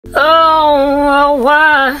Oh,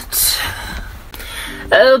 what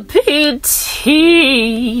a pity.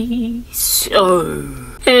 So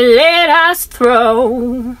let us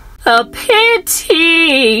throw a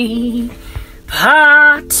pity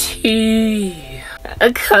party.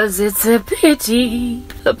 'Cause it's a pity.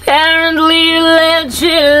 Apparently,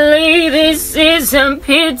 allegedly, this is a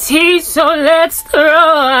pity. So let's throw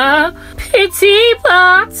a pity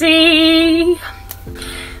party.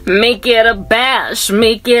 Make it a bash,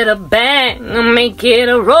 make it a bang, make it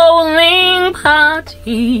a rolling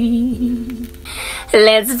party.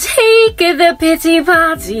 Let's take the pity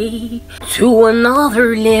party to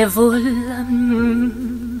another level.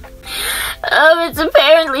 Oh, it's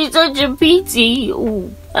apparently such a pity.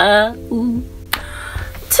 Ooh, ooh.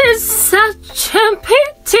 'Tis such a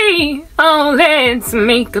pity. Oh, let's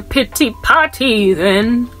make a pity party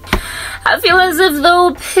then. I feel as if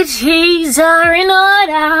though pities are in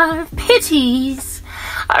order. Pities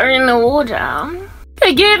are in order.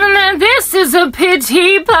 Given that this is a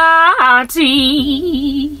pity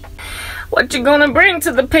party. What you gonna bring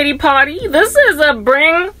to the pity party? This is a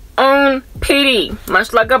bring on pity.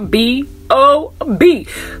 Much like a B-O-B.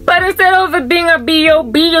 But instead of it being a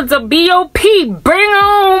B-O-B, it's a B-O-P. Bring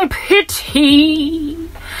on pity.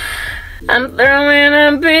 I'm throwing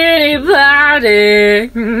a pity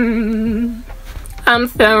party. I'm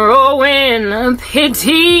throwing a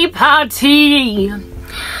pity party.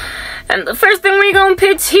 And the first thing we gon'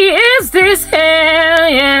 pity is this hair,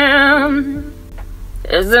 yeah.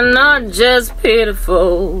 Is it not just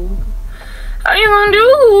pitiful? How you gonna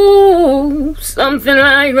do something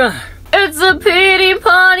like that? It's a pity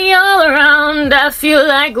party all around. I feel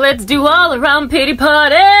like let's do all around pity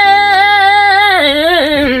party.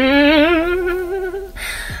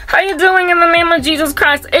 How you doing in the name of Jesus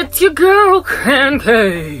Christ? It's your girl,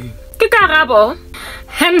 Cranky. Kikarabo.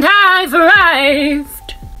 And I've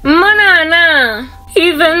arrived. Manana.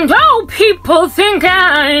 Even though people think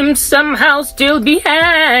I'm somehow still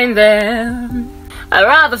behind them, I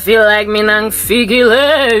rather feel like me nang figure.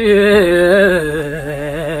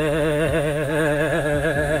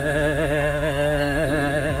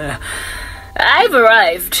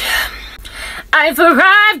 I've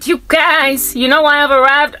arrived, you guys. You know why I've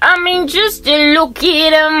arrived? I mean, just to look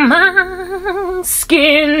at my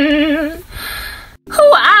skin.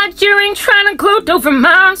 Who out here ain't trying to gloat over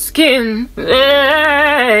my skin?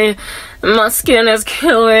 Hey, my skin is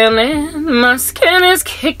killing it. My skin is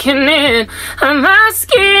kicking in. My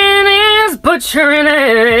skin is butchering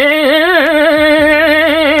it.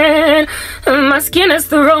 My skin is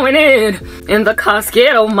throwing it in the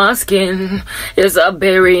casket. Oh, my skin is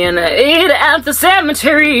burying it at the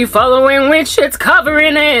cemetery, following which it's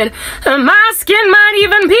covering it. My skin might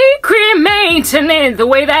even be cremating it, the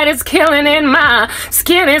way that it's killing it. My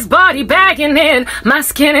skin is body bagging it. My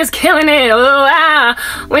skin is killing it. Oh,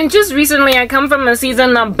 when just recently I come from a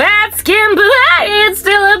season of bad skin, but it's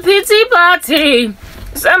still a pity party.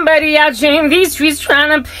 Somebody out here in these streets trying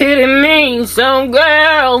to pity me. So,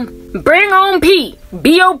 girl, bring on P.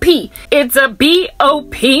 B-O-P. It's a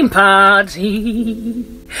B-O-P party.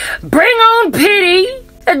 Bring on pity.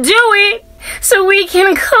 Do it so we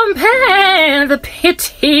can compare the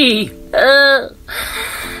pity.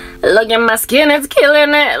 Look at my skin, it's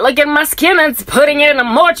killing it. Look at my skin, it's putting it in a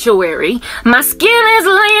mortuary. My skin is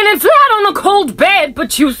laying it flat on a cold bed,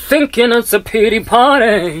 but you thinking it's a pity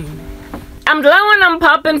party. I'm glowing, I'm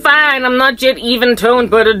popping fine. I'm not yet even toned,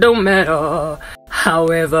 but it don't matter.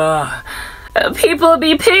 However, people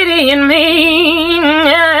be pitying me.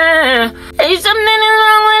 Hey, something is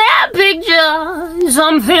wrong with that picture.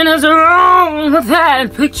 Something is wrong with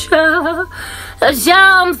that picture.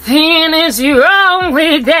 Something is wrong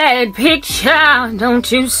with that picture.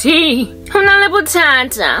 Don't you see? I'm not little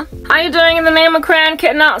tanta. How you doing in the name of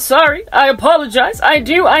Cranky? Not sorry. I apologize. I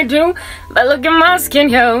do. But look at my skin,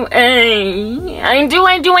 yo. Hey, I do. Ooh.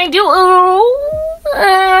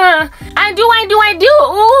 I do.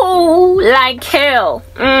 Ooh, like hell.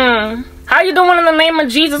 How you doing in the name of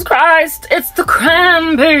Jesus Christ? It's the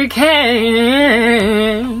Cranberry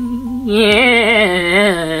King.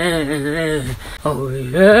 Yeah. Oh,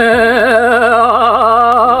 yeah.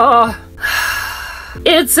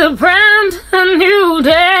 It's a brand new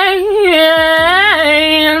day,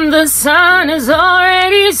 and the sun is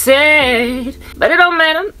already set. But it don't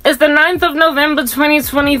matter. It's the 9th of November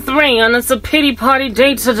 2023, and it's a pity party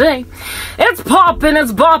day today. It's popping,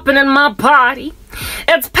 it's bopping in my party.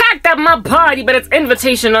 It's packed at my party, but it's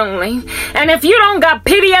invitation only. And if you don't got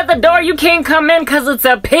pity at the door, you can't come in because it's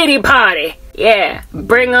a pity party. Yeah,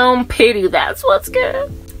 bring on pity, that's what's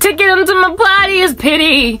good. Ticket into my body is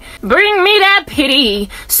pity. Bring me that pity,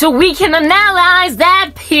 so we can analyze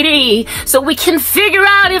that pity, so we can figure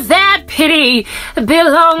out if that pity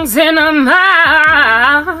belongs in a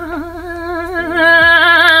my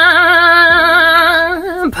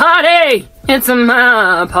party. It's a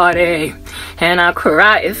my party, and I'll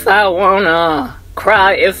cry if I wanna.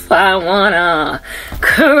 Cry if I wanna,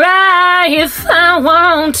 cry if I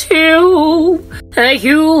want to.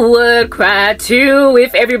 You would cry too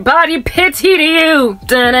if everybody pitied you.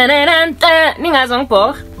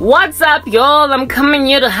 What's up, y'all? I'm coming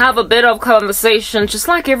here to have a bit of conversation, just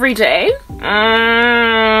like every day.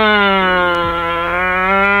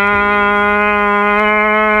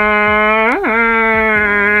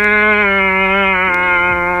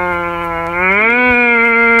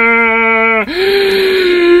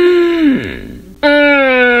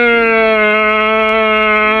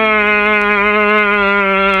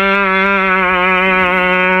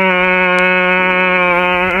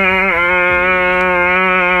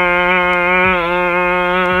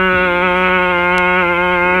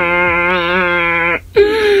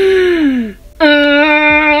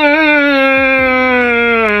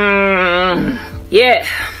 Yeah,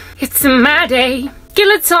 it's my day.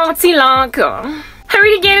 Gilatanti Lanka.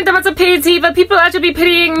 Hurry to get into what's a pity, but people ought to be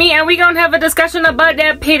pitying me, and we gonna have a discussion about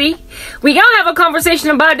that pity. We gonna have a conversation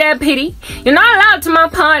about that pity. You're not allowed to my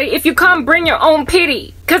party if you can't bring your own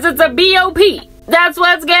pity, cause it's a BOP. That's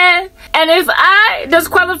what's good. And if I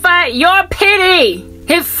disqualify your pity,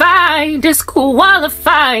 if I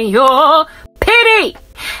disqualify your pity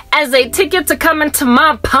as a ticket to come into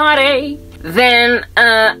my party, then,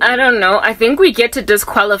 I don't know, I think we get to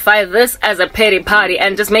disqualify this as a pity party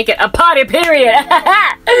and just make it a party period.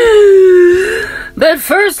 But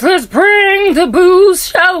first, let's bring the booze,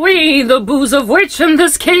 shall we? The booze of which, in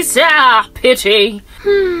this case, pity.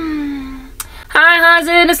 Hi,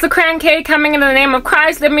 Hazard, it's the crankcake coming in the name of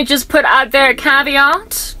Christ. Let me just put out there a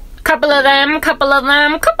caveat. Couple of them, couple of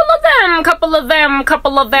them, couple of them, couple of them,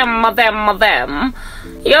 couple of them, of them.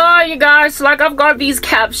 Yo, you guys, like, I've got these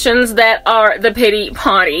captions that are the pity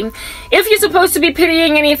party. If you're supposed to be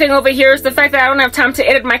pitying anything over here, it's the fact that I don't have time to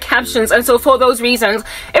edit my captions, and so for those reasons,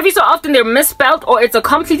 every so often they're misspelled, or it's a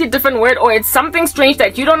completely different word, or it's something strange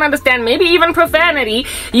that you don't understand, maybe even profanity,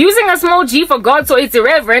 using a small g for God, so it's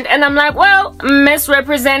irreverent, and I'm like, well,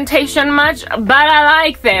 misrepresentation much, but I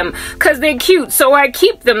like them, cause they're cute, so I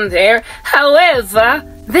keep them there. However,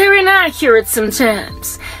 they're inaccurate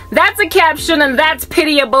sometimes. That's a caption and that's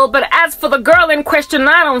pitiable, but as for the girl in question,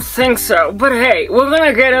 I don't think so. But hey, we're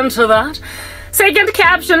gonna get into that. Second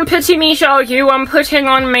caption, pity me, shall you? I'm putting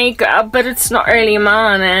on makeup, but it's not really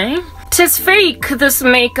mine, eh? Tis fake, this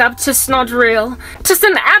makeup, tis not real. Tis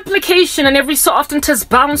an application, and every so often tis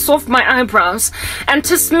bounce off my eyebrows. And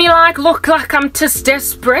tis me look like I'm tis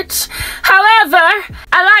desperate. However,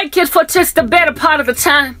 I like it for tis the better part of the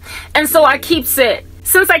time, and so I keeps it.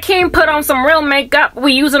 Since I can't put on some real makeup,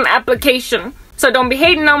 we use an application. So don't be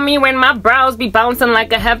hating on me when my brows be bouncing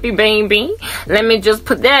like a happy baby. Let me just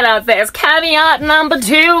put that out there as caveat number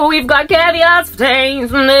 2. We've got caveats for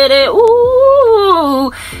things.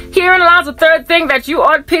 Ooh. Herein lies the third thing that you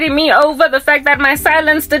ought pity me over. The fact that my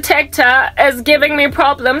silence detector is giving me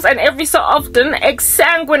problems and every so often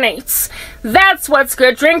exsanguinates. That's what's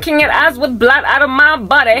good. Drinking it as with blood out of my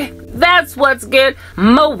body. That's what's good.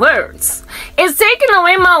 My words. It's taking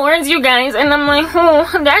away my words, you guys, and I'm like, oh,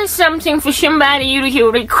 that's something for somebody to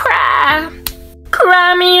hear me cry.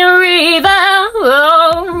 Cry me a river.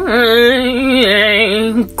 Oh,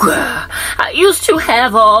 I used to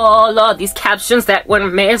have all of these captions that were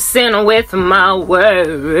messing with my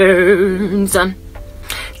words.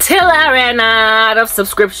 Till I ran out of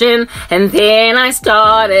subscription, and then I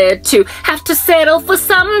started to have to settle for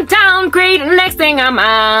some downgrade. Next thing I'm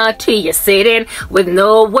out to you sitting with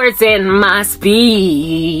no words in my speech,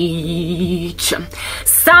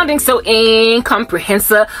 sounding so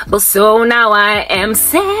incomprehensible, so now I am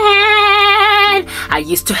sad. I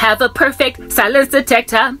used to have a perfect silence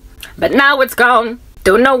detector, but now it's gone.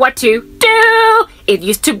 Don't know what to do. It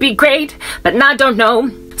used to be great, but now I don't know.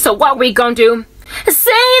 So what we gonna do?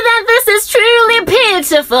 Say that this is truly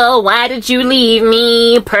pitiful. Why did you leave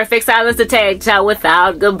me? Perfect silence detector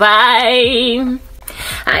without goodbye.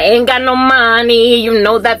 I ain't got no money. You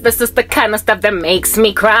know that this is the kind of stuff that makes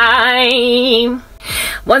me cry.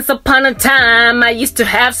 Once upon a time, I used to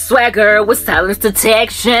have swagger with silence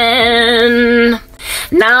detection.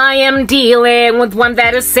 Now I am dealing with one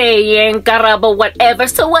that is saying garaba whatever,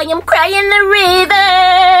 so I am crying the river.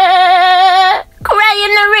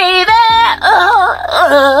 Crying the river.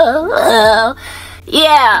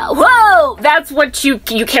 Yeah, whoa, that's what you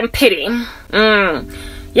can pity.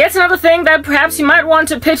 Yet another thing that perhaps you might want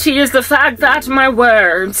to pity is the fact that my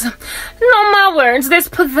words, let's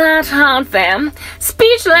put that out there.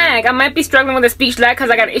 Speech lag. I might be struggling with a speech lag because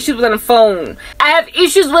I got issues with the phone. I have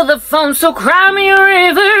issues with the phone, so cry me a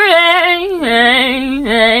river,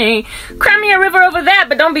 Cry me a river over that,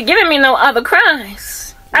 but don't be giving me no other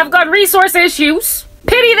cries. I've got resource issues.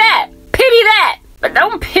 Pity that, but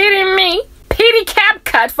don't pity me. Pity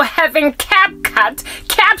CapCut for having CapCut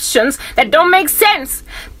captions that don't make sense.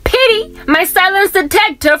 Pity my silence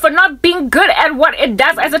detector for not being good at what it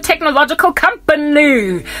does as a technological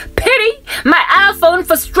company. Pity my iPhone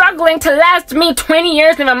for struggling to last me 20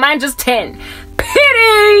 years when mine just 10.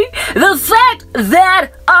 Pity the fact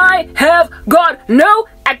that I have got no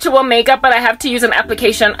actual makeup, but I have to use an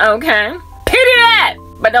application, okay? Pity that!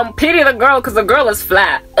 But don't pity the girl, because the girl is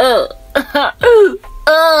flat.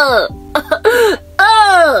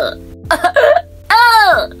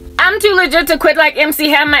 I'm too legit to quit like MC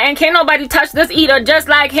Hammer, and can't nobody touch this either just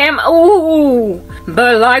like him. Ooh,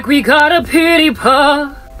 but like we got a pity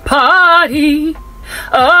party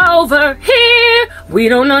over here. We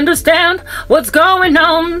don't understand what's going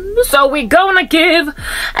on, so we gonna give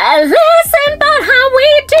a lesson about how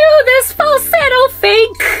we do this falsetto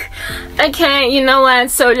fake. Okay, you know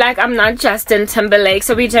what? So like, I'm not Justin Timberlake,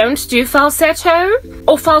 so we don't do falsetto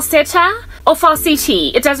or falsetta or falsity.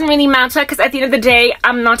 It doesn't really matter, because at the end of the day,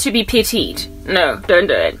 I'm not to be pitied. No, don't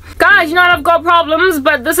do it. Guys, you know I've got problems,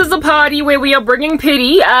 but this is a party where we are bringing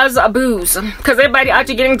pity as a booze. Because everybody out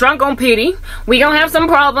here getting drunk on pity. We gonna have some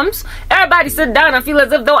problems. Everybody sit down. I feel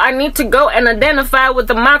as if though I need to go and identify with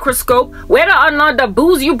the microscope whether or not the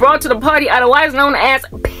booze you brought to the party, otherwise known as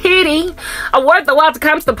pity, are worth the while to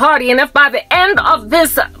come to the party. And if by the end of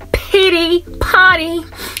this pity party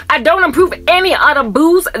I don't approve any other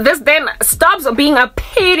booze, this then stops being a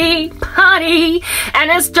pity party and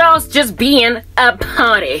it starts just being a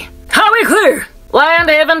party. Are we clear? Why in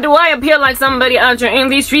heaven do I appear like somebody out here in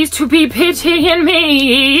these streets to be pitying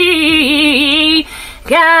me?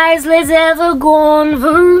 Guys, let's have a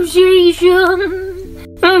conversation.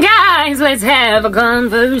 Guys, let's have a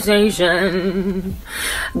conversation.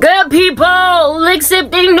 Good people,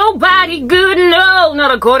 except ain't nobody good, no,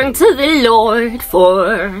 not according to the Lord.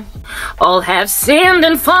 For all have sinned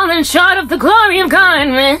and fallen short of the glory of God,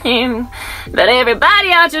 man. But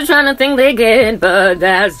everybody out here trying to think they get, but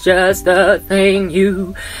that's just a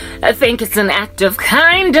thing. I think it's an act of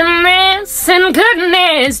kindness and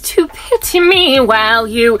goodness to pity me while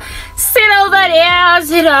you sit over there,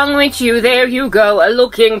 sit on with you. There you go,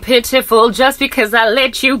 looking pitiful just because I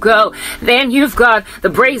let you go. Then you've got the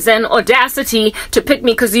brazen audacity to pick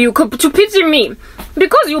me because you could to pity me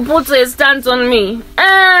because you put a stance on me.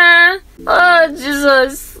 Oh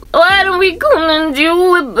Jesus, what are we gonna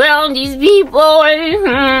do about these people?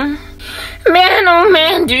 Man, oh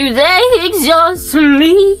man, do they exhaust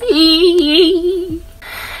me?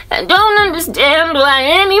 I don't understand why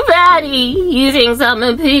anybody thinks I'm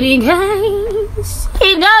a pity guys.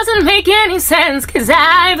 It doesn't make any sense, cause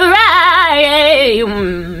I've arrived.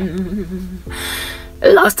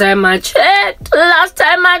 Last time I checked, last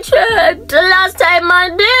time I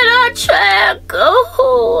did a check.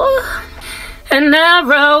 Oh. And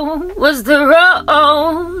narrow was the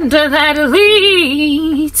road that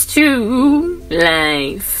leads to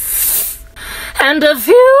life. And a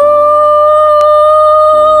few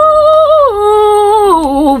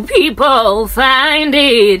people find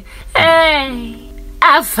it. Hey,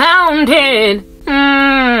 I found it.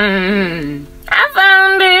 I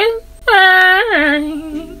found it.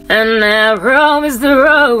 And narrow is the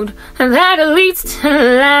road that leads to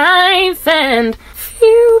life, and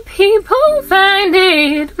few people find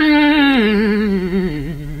it.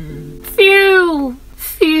 Few.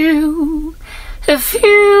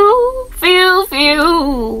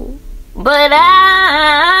 But I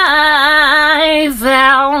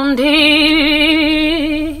found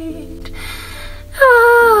it.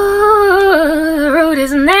 Oh, the road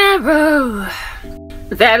is narrow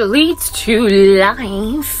that leads to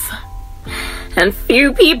life, and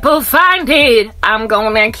few people find it. I'm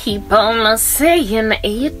gonna keep on saying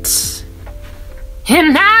it.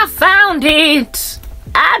 And I found it.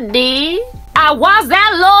 I did. I was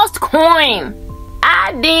that lost coin.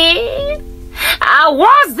 I did. I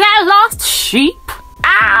was that lost sheep.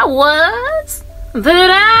 I was. But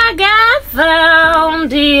I got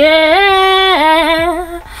found,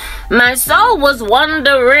 yeah. My soul was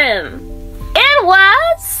wandering. It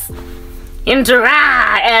was in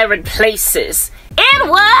dry, arid places. It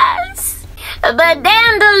was. But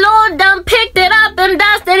then the Lord done picked it up and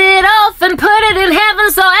dusted it off and put it in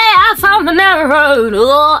heaven. So hey, I found the narrow road.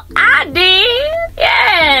 Oh, I did.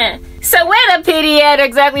 Yeah. So where the idiot,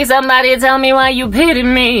 exactly. Somebody tell me why you pity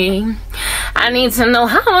me. I need to know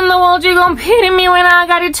how in the world you gonna pity me when I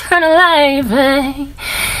got eternal life, eh?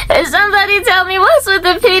 Somebody tell me what's with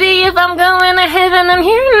the pity if I'm going to heaven and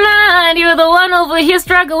you're not. You're the one over here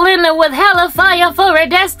struggling with hella fire for a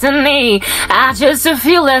destiny. I just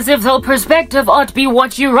feel as if the perspective ought to be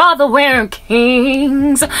what you rather wear,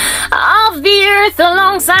 kings of the earth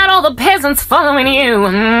alongside all the peasants following you.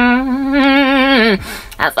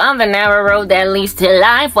 I found the narrow road that leads to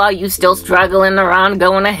life while you still struggling around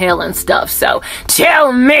going to hell and stuff. So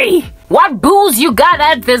tell me, what booze you got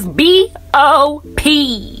at this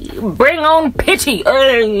B.O.P.? Bring on pity.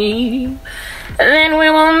 Then we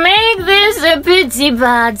will make this a pity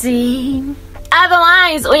party.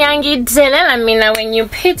 Otherwise, we ain't get telling me now when you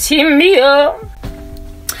pity me.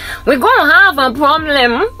 We're gonna have a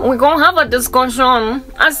problem. We're gonna have a discussion.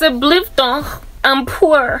 I said, Blifton, I'm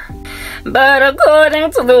poor. But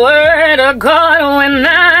according to the word of God, when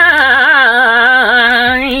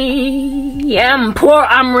I am poor,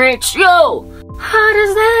 I'm rich. Yo, how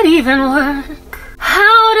does that even work?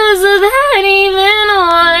 How does that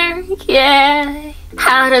even work? Yeah.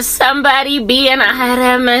 How does somebody be an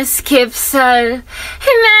Adam skip sol? An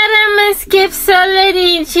Adam skip sol,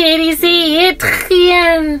 die zie het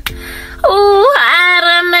geen. Oh,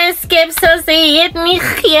 Adam skip so say it me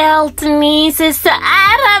geld me. Sister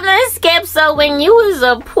Adam skip so when you was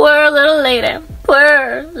a poor little lady,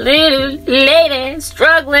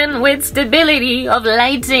 struggling with stability of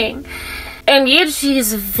lighting. And yet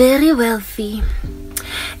she's very wealthy.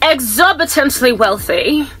 Exorbitantly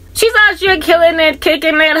wealthy. She's out here killing it,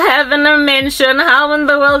 kicking it, having a mansion. How in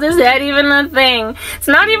the world is that even a thing? It's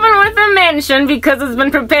not even worth a mention because it's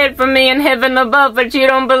been prepared for me in heaven above, but you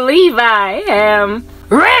don't believe I am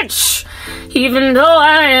rich, even though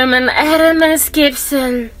I am an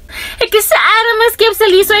Adam-skipsel. Ek is 'n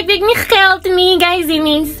Adam-skipsel, so ek het nie geld nie, guys.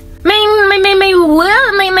 My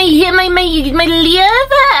lewe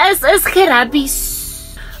is grabies.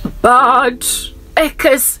 But ek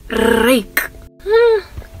is rijk.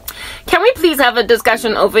 Can we please have a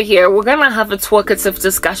discussion over here? We're gonna have a talkative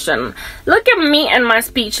discussion. Look at me and my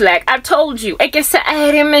speech lag. I told you. Ek is 'n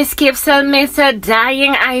Adam-skipsel met 'n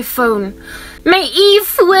dying iPhone. My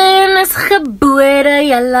iPhone is gebore,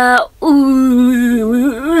 jalla.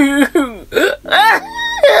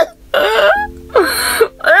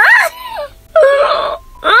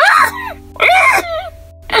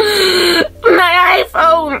 My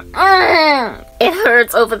iPhone. It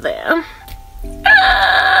hurts over there.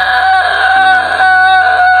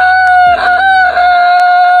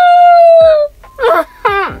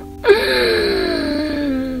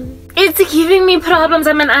 It's giving me problems.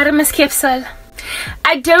 I'm an Adam-skipsel.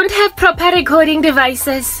 I don't have proper recording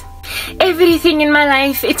devices. Everything in my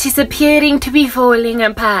life, it is appearing to be falling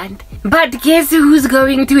apart. But guess who's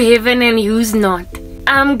going to heaven and who's not?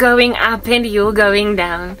 I'm going up and you're going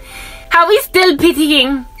down. Are we still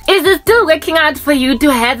pitying? Is it still working out for you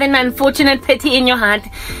to have an unfortunate pity in your heart,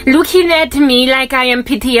 looking at me like I am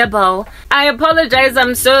pitiable? I apologize,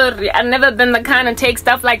 I'm sorry. I've never been the kind to take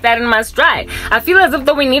stuff like that in my stride. I feel as if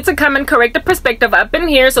though we need to come and correct the perspective up in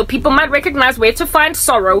here so people might recognize where to find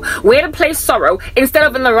sorrow, where to place sorrow, instead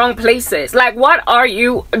of in the wrong places. Like, what are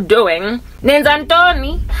you doing?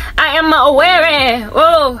 Nenzantoni, I am aware.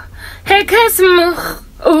 Oh, hekasmuch.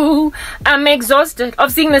 Ooh, I'm exhausted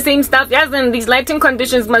of seeing the same stuff. Yes, and these lighting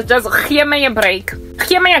conditions must just give me a break.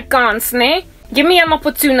 Give me a chance, ne? Give me an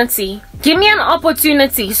opportunity. Give me an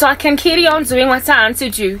opportunity so I can carry on doing what I want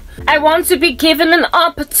to do. I want to be given an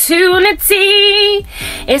opportunity.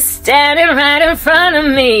 It's standing right in front of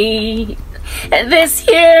me. This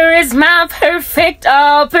here is my perfect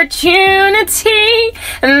opportunity,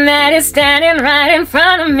 and that is standing right in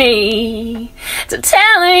front of me. To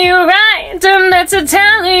tell you right, and not to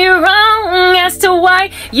tell you wrong as to why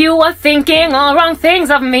you are thinking all wrong things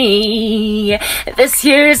of me. This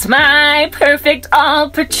here is my perfect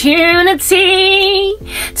opportunity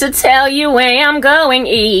to tell you where I'm going.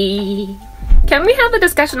 Can we have a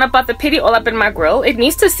discussion about the pity all up in my grill? It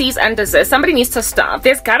needs to cease and desist. Somebody needs to stop.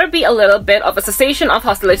 There's gotta be a little bit of a cessation of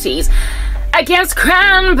hostilities against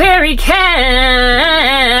cranberry cam.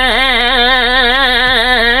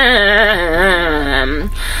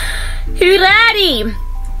 Alrighty,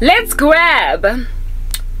 let's grab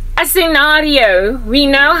a scenario. We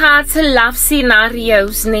know how to love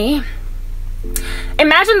scenarios, ne?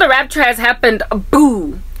 Imagine the rapture has happened.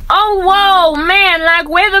 Boo. Oh, whoa, man, like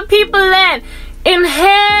where the people at? In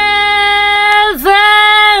heaven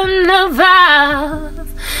above.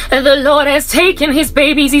 The Lord has taken his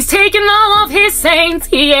babies, he's taken all of his saints,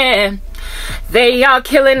 yeah. They are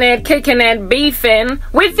killing it, kicking it, beefing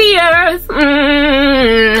with the earth.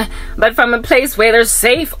 But from a place where they're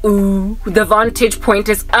safe, ooh, the vantage point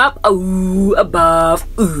is up, ooh, above,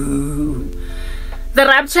 ooh. The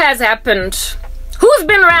rapture has happened. Who's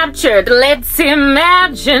been raptured? Let's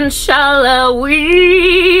imagine, shall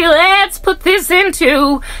we? Let's put this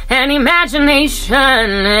into an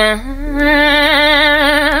imagination.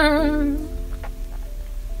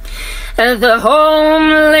 The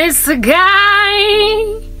homeless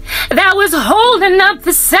guy that was holding up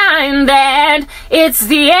the sign that it's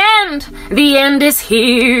the end is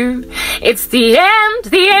here. It's the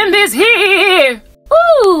end is here.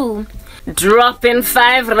 Ooh. Dropping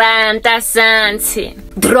 5 rand a something.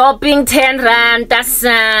 Dropping 10 rand a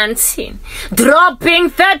something.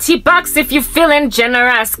 Dropping 30 bucks if you're feeling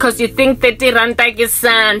generous, cause you think 30 rand is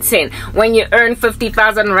something when you earn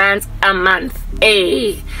 50,000 rands a month.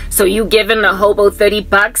 Hey, so you giving a hobo 30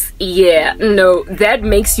 bucks? Yeah, no, that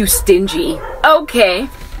makes you stingy. Okay.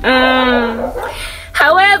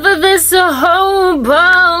 However, this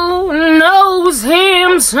hobo knows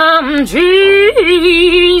him some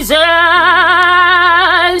Jesus.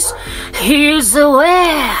 He's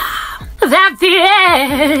aware that the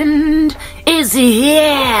end is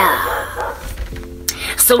here.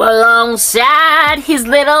 So alongside his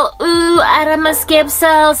little ooh, Adam skip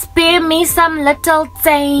cell, spare me some little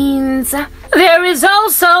things. There is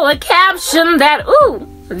also a caption that ooh,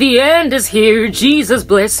 the end is here, Jesus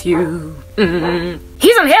bless you.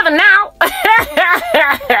 He's in heaven now.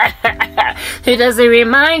 Does it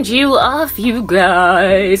remind you of you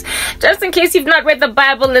guys? Just in case you've not read the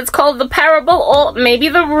Bible, it's called the parable, or maybe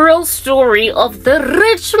the real story of the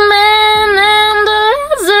rich man and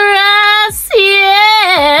Lazarus.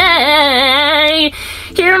 Yay!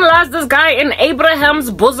 Herein lies this guy in Abraham's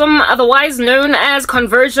bosom, otherwise known as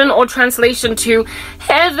conversion or translation to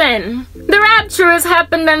heaven. The rapture has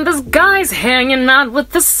happened and this guy's hanging out with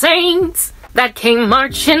the saints that came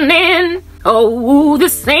marching in. Oh, the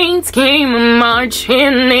saints came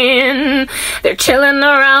marching in. They're chilling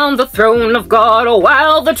around the throne of God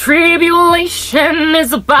while the tribulation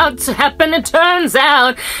is about to happen. It turns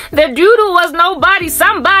out that dude was nobody,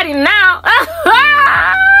 somebody now.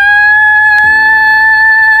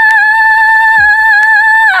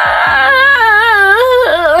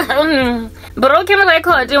 But what can I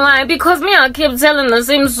call it? Why? Because me, I keep telling the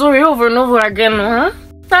same story over and over again, huh?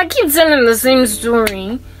 I keep telling the same story.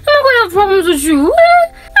 I'm not gonna have problems with you.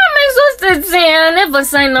 I'm exhausted saying I never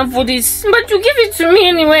signed up for this. But you give it to me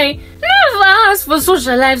anyway. Never ask for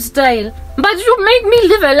social lifestyle. But you make me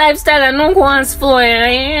live a lifestyle I don't want for.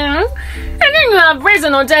 And then you have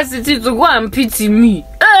brazen audacity to go and pity me.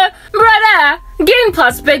 Brother, gain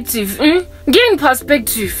perspective. Gain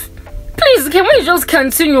perspective. Please, can we just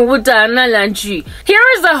continue with the analogy? Here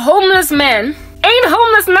is a homeless man. Ain't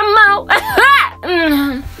homeless no more.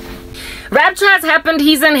 Rapture has happened.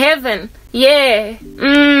 He's in heaven. Yeah.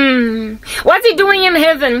 What's he doing in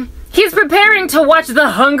heaven? He's preparing to watch the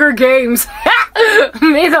Hunger Games.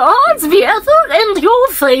 May the odds be ever in your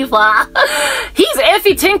favor. He's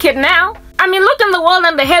Effie Tinkett now. I mean, look in the world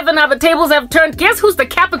and the heaven how the tables have turned. Guess who's the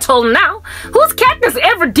capital now? Who's Katniss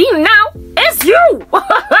Everdeen now? It's you.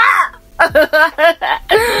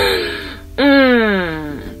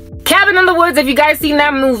 Cabin in the Woods, have you guys seen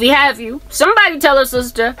that movie, have you? Somebody tell her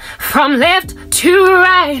sister. From left to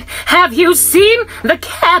right, have you seen the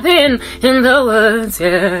Cabin in the Woods?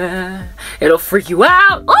 Yeah. It'll freak you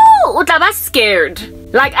out. Oh, I was scared.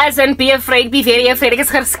 Like, as in, be afraid, be very afraid. Ek is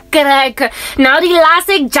geskrik. Nou die laas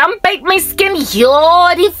ek jump uit my skin.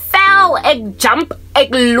 Ja, die vel. Ek jump,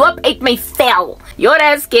 ek loop uit my vel. You're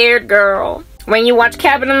that scared, girl. When you watch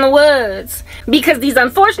Cabin in the Woods, because these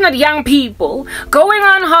unfortunate young people going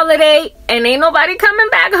on holiday and ain't nobody coming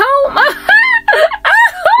back home.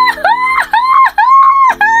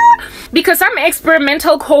 Because some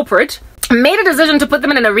experimental corporate made a decision to put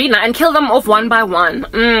them in an arena and kill them off one by one.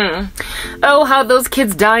 Oh, how those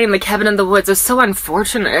kids die in the Cabin in the Woods is so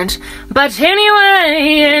unfortunate. But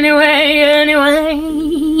anyway,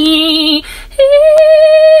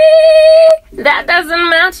 that doesn't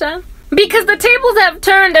matter. Because the tables have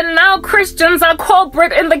turned and now Christians are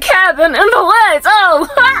corporate in the Cabin in the Woods. Oh,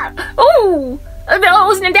 ooh,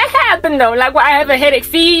 that happened though. Like, I have a headache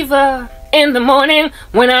fever in the morning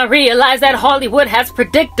when I realize that Hollywood has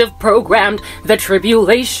predictive programmed the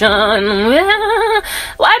tribulation.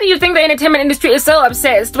 Why do you think the entertainment industry is so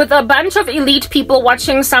obsessed with a bunch of elite people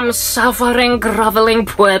watching some suffering, groveling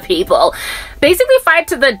poor people basically fight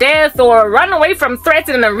to the death or run away from threats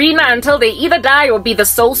in an arena until they either die or be the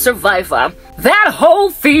sole survivor? That whole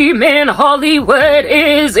theme in Hollywood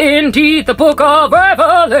is indeed the book of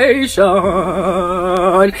Revelation.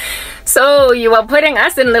 So you are putting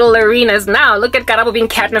us in little arenas now. Look at Karabo being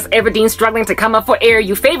Katniss Everdeen struggling to come up for air.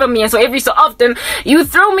 You favor me, and so every so often you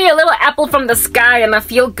throw me a little apple from the sky and I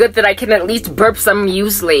feel good that I can at least burp some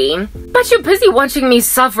muesli. But you're busy watching me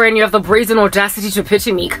suffer and you have the brazen audacity to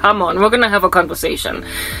pity me. Come on, we're gonna have a conversation.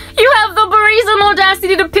 You have the brazen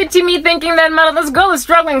audacity to pity me thinking that, man, this girl is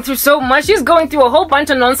struggling through so much. She's going through a whole bunch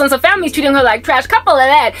of nonsense. Her family's treating her like trash. Couple of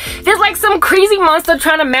that, there's like some crazy monster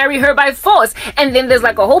trying to marry her by force. And then there's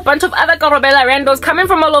like a whole bunch of other Corobella randos coming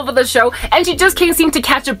from all over the show, and she just can't seem to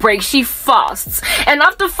catch a break. She fasts, and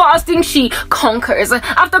after fasting she conquers.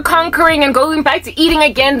 After conquering and going back to eating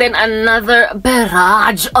again, then another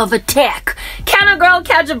barrage of attack. Can a girl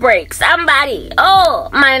catch a break? Somebody. Oh,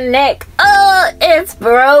 my neck. Oh, it's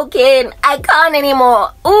broken. I can't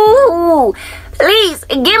anymore. Ooh, please,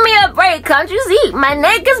 give me a break. Can't you see? My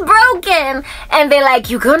neck is broken. And they're like,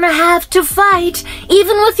 you're gonna have to fight,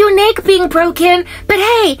 even with your neck being broken. But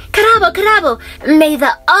hey, Karabo, may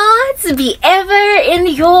the odds be ever in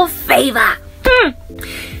your favor.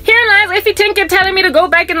 Here lies Iffy Tinker telling me to go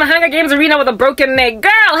back in the Hunger Games arena with a broken neck.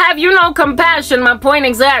 Girl, have you no compassion? My point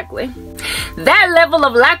exactly. That level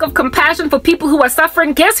of lack of compassion for people who are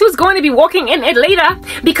suffering, guess who's going to be walking in it later?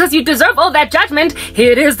 Because you deserve all that judgment.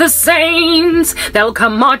 It is the saints. They'll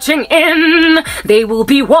come marching in. They will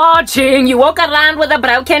be watching. You walk around with a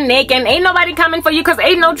broken neck and ain't nobody coming for you because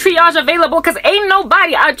ain't no triage available because ain't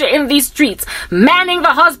nobody out there in these streets manning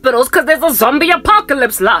the hospitals because there's a zombie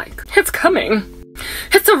apocalypse like. It's coming.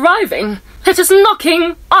 It's arriving. It is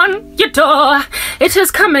knocking on your door. It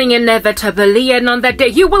is coming inevitably, and on that day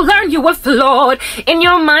you will learn you were flawed in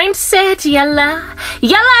your mindset. Yalla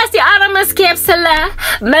is the Aramis Capsula.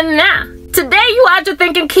 But now, today you are just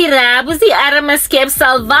thinking Kirab was the Aramis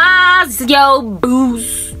Capsula. Yo,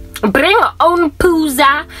 Booz. Bring own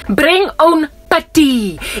pooza. Bring own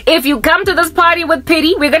pity. If you come to this party with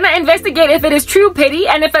pity, we're gonna investigate if it is true pity,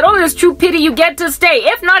 and if at all it is true pity, you get to stay.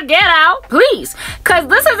 If not, get out, please. Cause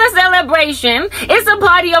this is a celebration. It's a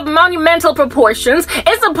party of monumental proportions.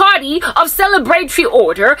 It's a party of celebratory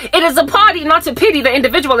order. It is a party not to pity the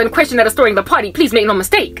individual in question that is throwing the party. Please make no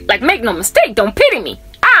mistake. Like, make no mistake. Don't pity me.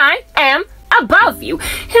 I am above you.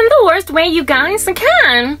 In the worst way you guys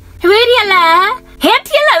can.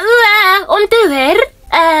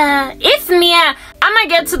 It's me. I'ma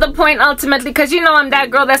get to the point ultimately, cause you know I'm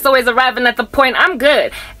that girl that's always arriving at the point. I'm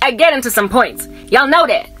good at getting to some points. Y'all know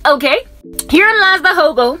that, okay? Here lies the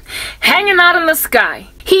hobo, hanging out in the sky.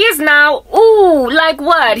 He is now, ooh, like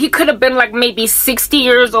what? He could have been like maybe 60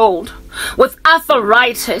 years old, with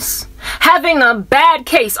arthritis, having a bad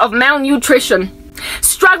case of malnutrition,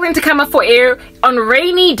 struggling to come up for air. On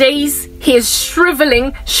rainy days, he is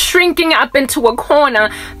shriveling, shrinking up into a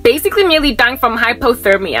corner, basically merely dying from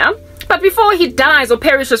hypothermia. But before he dies or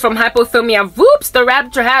perishes from hypothermia, whoops, the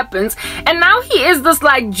rapture happens. And now he is this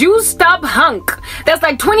like juiced up hunk that's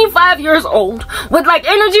like 25 years old with like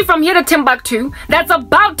energy from here to Timbuktu that's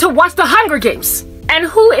about to watch the Hunger Games. And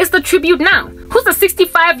who is the tribute now? Who's the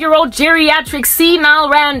 65-year-old geriatric senile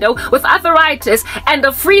rando with arthritis and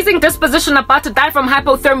a freezing disposition about to die from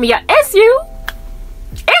hypothermia? It's you.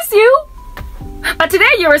 It's you. But today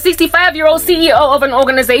you're a 65-year-old CEO of an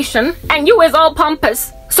organization and you is all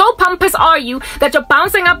pompous. So pompous are you that you're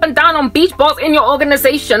bouncing up and down on beach balls in your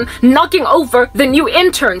organization, knocking over the new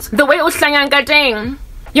interns, the way Uslanganga ding.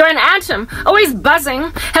 You're an atom, always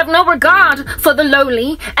buzzing, have no regard for the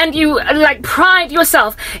lowly, and you, like, pride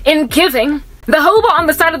yourself in giving the hobo on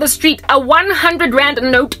the side of the street a 100 rand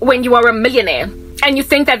note when you are a millionaire. And you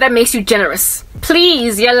think that that makes you generous.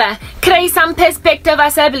 Please, yalla, create some perspective,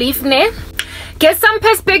 asseblief, ne? Get some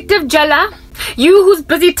perspective, jalla. You who's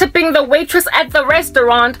busy tipping the waitress at the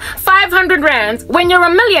restaurant 500 rands when you're a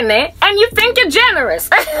millionaire and you think you're generous.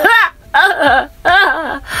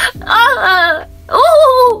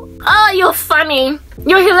 Oh, you're funny.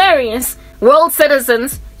 You're hilarious. World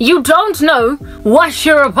citizens, you don't know what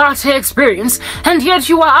you're about to experience, and yet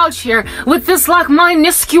you are out here with this like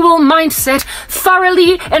minuscule mindset,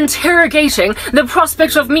 thoroughly interrogating the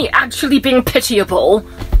prospect of me actually being pitiable.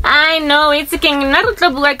 I know, it's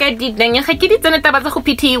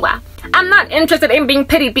I'm not interested in being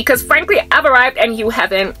pitied because frankly I've arrived and you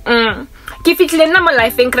haven't.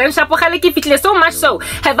 So much so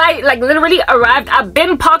have I like literally arrived. I've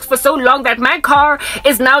been parked for so long that my car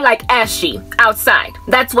is now like ashy outside.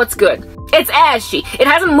 That's what's good. It's ashy. It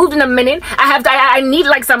hasn't moved in a minute. I need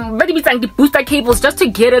like some booster cables just to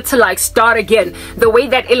get it to like start again. The way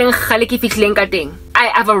that thing. I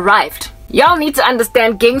have arrived. Y'all need to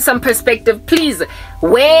understand, gain some perspective. Please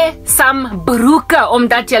wear some buruka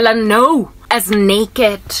that y'all know as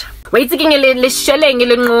naked. Wait again, le shelling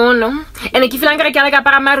ngono. And if you like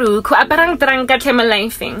para maruku, aparang tranka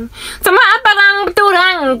temalifing. Tama aparang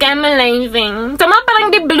turang gamalifing. Tama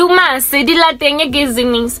aparang de bluma se di latenga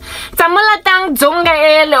gizinis. Tama latang zonga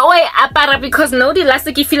ele oi apara because no di last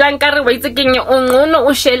if you like wait again ngono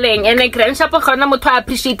o shelling and a grandshop gona motho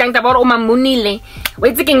appreciating taba o mamunile.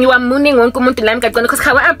 Wait again, you are mooning one kumuntu lam ka gona because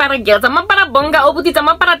kawa apara girl. Tama para bonga obuti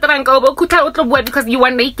tama para tranka obo kuta utlo because you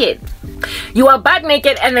are naked. You are butt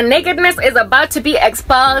naked and the nakedness is about to be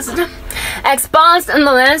exposed. Exposed in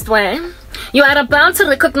the last way. You are about to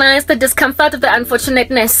recognize the discomfort of the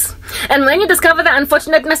unfortunateness. And when you discover the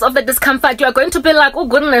unfortunateness of the discomfort, you are going to be like, oh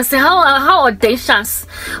goodness, how audacious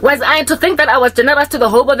was I to think that I was generous to the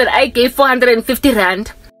hobo that I gave 450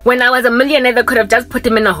 rand when I was a millionaire that could have just put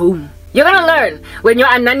him in a home. You're gonna learn when you're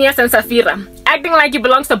Ananias and Sapphira, acting like you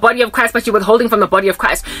belong to the body of Christ, but you're withholding from the body of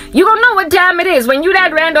Christ. You don't know what time it is when you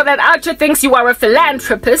that Randall that Archer thinks you are a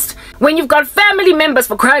philanthropist, when you've got family members,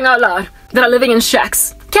 for crying out loud, that are living in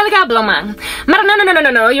shacks.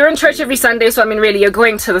 No, you're in church every Sunday, so I mean really, you're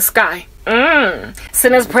going to the sky.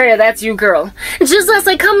 Sinner's prayer, that's you, girl. Jesus,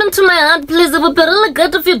 I come into my heart, please. It would be really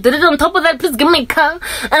good if you did it. On top of that, please give me a car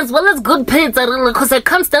as well as good pizza, really, because I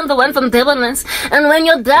can't stand the one from Devoness. And when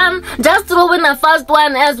you're done, just throw in a fast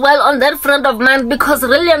one as well on that friend of mine, because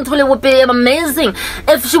really and truly would be amazing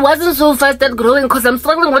if she wasn't so fast at growing, because I'm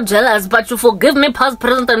struggling with jealous. But you forgive me past,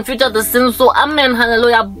 present, and future the sins. So amen,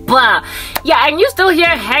 hallelujah, bah. Yeah, and you still here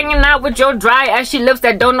hanging out with your dry ashy lips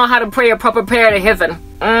that don't know how to pray a proper prayer to heaven.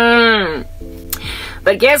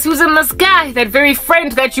 But guess who's in the sky? That very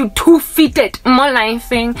friend that you two-feeted more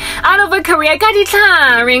thing out of a career.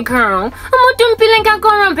 Ring girl.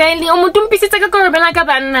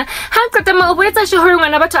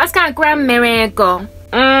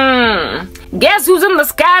 Guess who's in the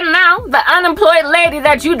sky now? The unemployed lady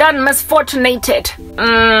that you done misfortunated.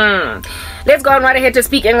 Let's go on right ahead to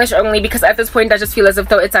speak English only, because at this point I just feel as if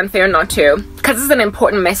though it's unfair not to, because this is an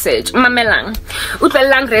important message. Mamelang.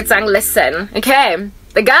 Listen, okay?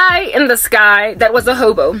 The guy in the sky that was a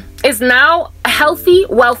hobo is now healthy,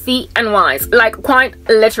 wealthy, and wise. Like, quite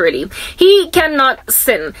literally. He cannot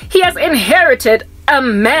sin. He has inherited a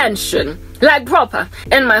mansion. Like proper.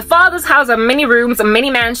 In my father's house are many rooms and many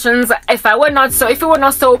mansions. If it were not so,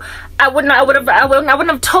 I wouldn't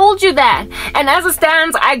have told you that. And as it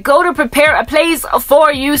stands, I go to prepare a place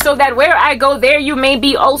for you, so that where I go, there you may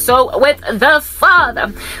be also with the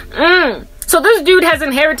Father. So this dude has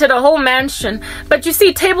inherited a whole mansion. But you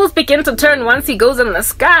see, tables begin to turn once he goes in the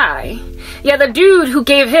sky. Yeah, the dude who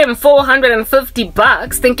gave him 450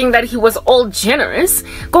 bucks, thinking that he was all generous,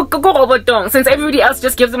 since everybody else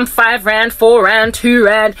just gives him 5 rand, 4 rand, 2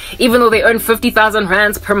 rand, even though they earn 50,000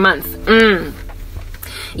 rands per month.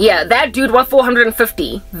 Yeah, that dude was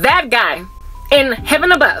 450. That guy in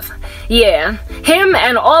heaven above. Yeah, him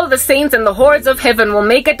and all the saints and the hordes of heaven will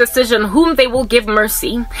make a decision whom they will give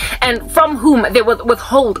mercy and from whom they will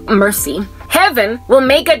withhold mercy. Heaven will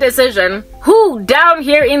make a decision who down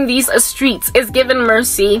here in these streets is given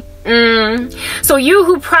mercy. So you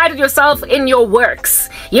who prided yourself in your works,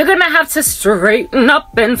 you're gonna have to straighten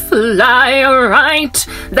up and fly, alright?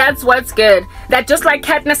 That's what's good. That just like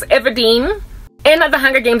Katniss Everdeen in the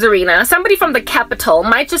Hunger Games arena, somebody from the capital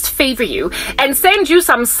might just favor you and send you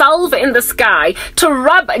some salve in the sky to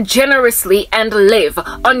rub generously and live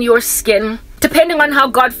on your skin. Depending on how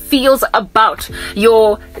God feels about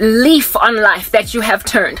your leaf on life that you have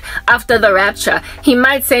turned after the rapture, he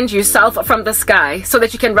might send you salve from the sky so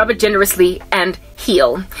that you can rub it generously and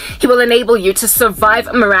heal. He will enable you to survive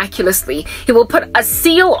miraculously. He will put a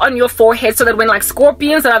seal on your forehead so that when like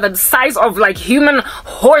scorpions that are the size of like human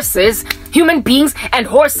beings and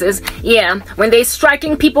horses, yeah, when they're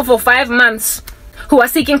striking people for 5 months, who are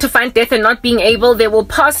seeking to find death and not being able, they will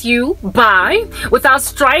pass you by without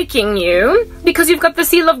striking you because you've got the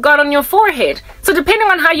seal of God on your forehead. So depending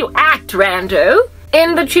on how you act, Rando,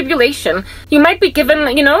 in the tribulation, you might be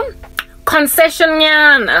given, you know, concession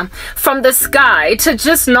from the sky to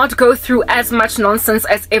just not go through as much nonsense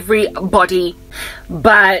as everybody.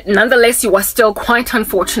 But nonetheless, you are still quite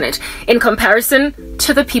unfortunate in comparison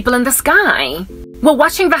to the people in the sky. We're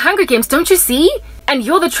watching the Hunger Games, don't you see? And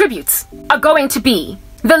you're the tributes are going to be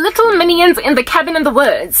the little minions in the cabin in the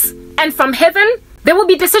woods. And from heaven, there will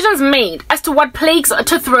be decisions made as to what plagues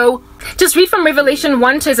to throw. Just read from Revelation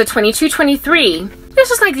 1 to 22, 23. There's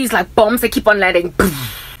just like these like bombs that keep on landing.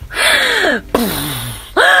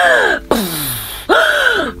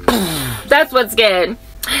 That's what's good.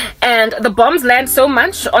 And the bombs land so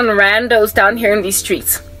much on randos down here in these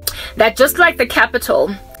streets that just like the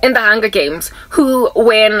Capitol in the Hunger Games,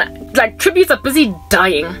 when like tributes are busy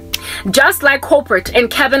dying, just like corporate in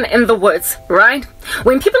Cabin in the Woods, right?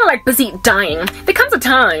 When people are like busy dying, there comes a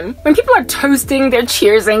time when people are toasting, they're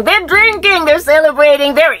cheersing, they're drinking, they're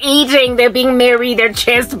celebrating, they're eating, they're being merry, they're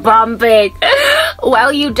chest bumping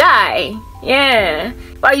while you die. Yeah,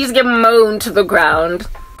 while you just get moaned to the ground,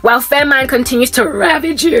 while famine continues to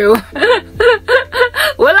ravage you.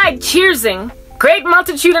 We're like cheersing. Great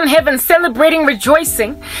multitude in heaven celebrating,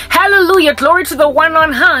 rejoicing. Hallelujah, glory to the one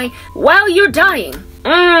on high while you're dying.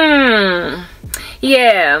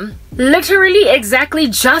 Yeah, literally exactly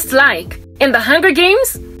just like in the Hunger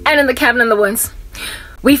Games and in the Cabin in the Woods.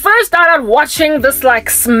 We first start out watching this like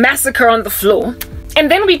massacre on the floor, and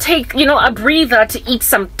then we take, a breather to eat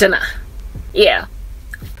some dinner. Yeah,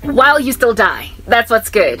 while you still die. That's what's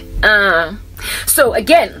good. So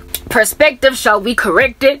again, perspective, shall we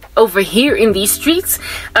correct it over here in these streets?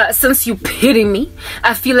 Since you pity me,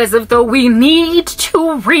 I feel as if though we need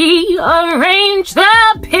to rearrange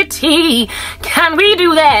the pity. Can we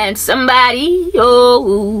do that, somebody?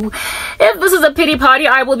 Oh, if this is a pity party,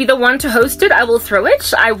 I will be the one to host it. I will throw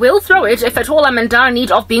it. I will throw it if at all I'm in dire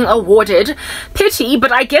need of being awarded pity,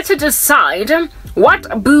 but I get to decide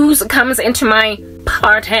what booze comes into my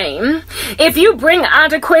party. If you bring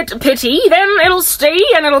adequate pity, then it'll stay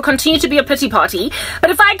and it'll continue to be a pity party. But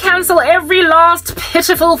if I cancel every last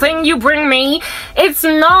pitiful thing you bring me, it's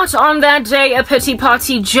not on that day a pity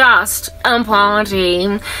party, just a party.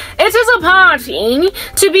 It is a party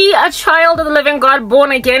to be a child of the living God,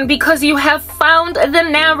 born again, because you have found the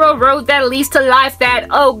narrow road that leads to life that,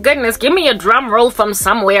 oh goodness, give me a drum roll from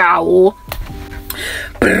somewhere. Oh.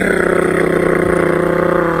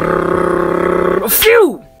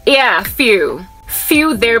 Few! Yeah, few.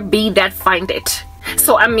 Few there be that find it.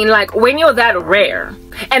 So, I mean, like, when you're that rare,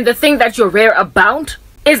 and the thing that you're rare about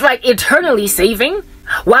is, like, eternally saving,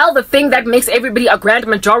 while the thing that makes everybody a grand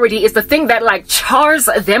majority is the thing that, like, chars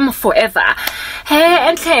them forever. Hey,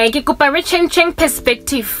 and take a changing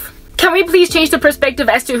perspective. Can we please change the perspective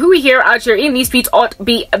as to who here out here in these streets ought to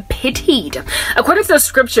be pitied? According to the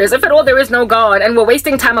scriptures, if at all there is no God and we're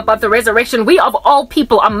wasting time about the resurrection, we of all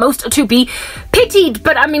people are most to be pitied.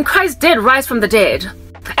 But I mean, Christ did rise from the dead.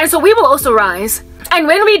 And so we will also rise. And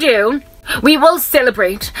when we do, we will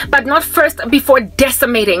celebrate, but not first before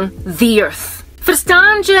decimating the earth.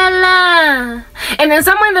 Verstangela. And then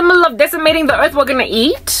somewhere in the middle of decimating the earth, we're gonna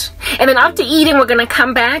eat. And then after eating, we're gonna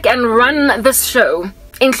come back and run this show.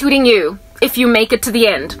 Including you, if you make it to the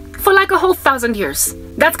end, for like a whole 1,000 years.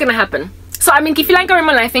 That's gonna happen. So, I mean, if you like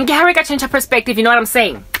my life, and Harry got change her perspective, you know what I'm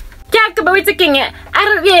saying?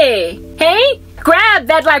 Hey, grab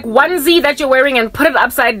that like onesie that you're wearing and put it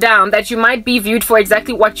upside down, that you might be viewed for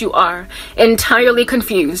exactly what you are. Entirely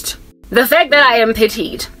confused. The fact that I am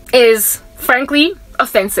pitied is, frankly,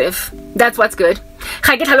 offensive. That's what's good.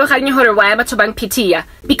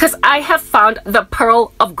 Because I have found the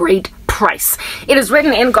pearl of great price. It is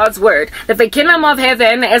written in God's word that the kingdom of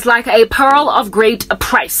heaven is like a pearl of great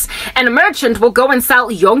price, and a merchant will go and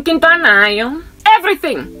sell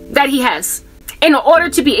everything that he has in order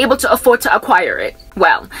to be able to afford to acquire it.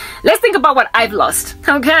 Well, let's think about what I've lost.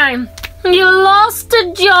 Okay, you lost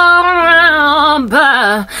a job,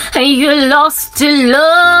 you lost a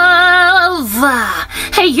love,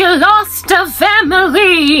 you lost a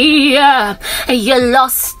family, you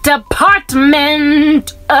lost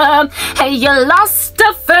apartment, you lost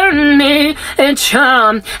a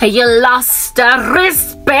furniture, you lost a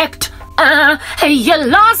respect, you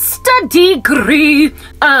lost a degree,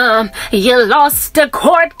 you lost a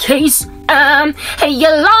court case, you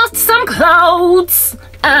lost some clothes,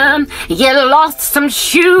 you lost some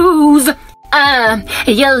shoes,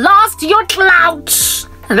 you lost your clout.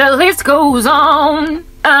 The list goes on.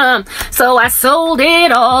 So I sold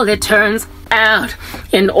it all, it turns out,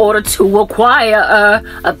 in order to acquire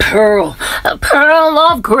a pearl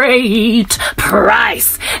of great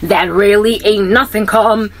price that really ain't nothing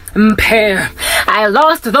compare. I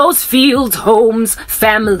lost those fields, homes,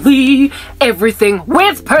 family, everything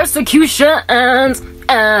with persecutions.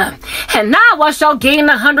 And now I shall gain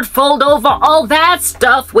 100-fold over all that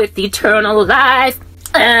stuff with eternal life.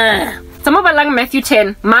 Some of Matthew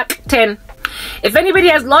 10, Mark 10. If anybody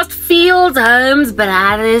has lost fields, homes,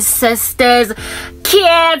 brothers, sisters,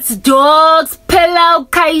 cats, dogs,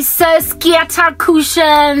 pillowcases, skater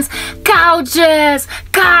cushions, couches,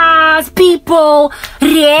 cars, people,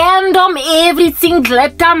 random everything,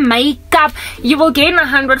 glitter, makeup, you will gain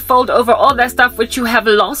 100-fold over all that stuff which you have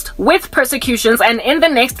lost with persecutions, and in the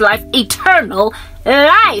next life, eternal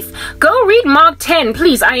life. Go read Mark 10,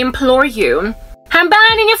 please, I implore you.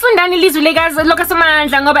 Hambani nifundani lizwi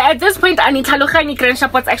likasamandla ngoba at this point anitlhaloganye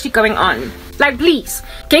grandship what's actually going on. Like, please,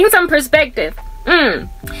 gain some perspective.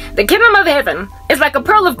 The kingdom of heaven is like a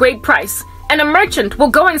pearl of great price, and a merchant will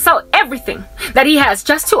go and sell everything that he has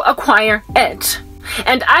just to acquire it.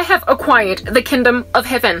 And I have acquired the kingdom of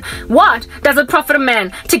heaven. What does it profit a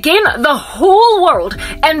man to gain the whole world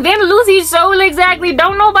and then lose his soul? Exactly.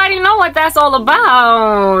 Don't nobody know what that's all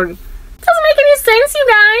about. Doesn't make any sense, you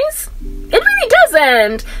guys. It really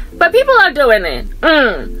doesn't. But people are doing it.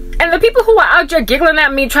 And the people who are out there giggling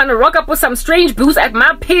at me trying to rock up with some strange booze at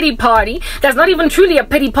my pity party, that's not even truly a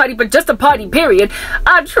pity party but just a party period,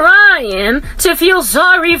 are trying to feel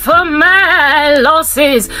sorry for my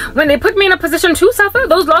losses. When they put me in a position to suffer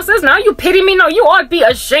those losses, now you pity me? No, you ought to be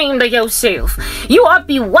ashamed of yourself. You ought to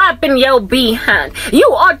be wiping your behind. You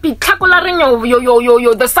ought to be calculating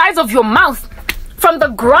the size of your mouth from the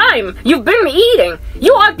grime you've been eating.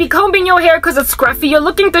 You ought to be combing your hair because it's scruffy. You're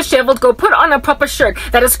looking disheveled. Go put on a proper shirt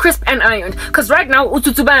that is crisp and ironed. Because right now,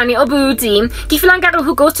 ututubani obuti kifilangaro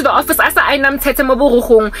who goes to the office asa ainam tete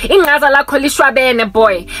moburuhung ingaza la kolishwabene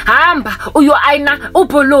boy hamba uyo aina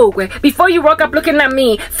upologwe. Before you rock up looking at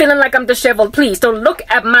me feeling like I'm disheveled, please don't look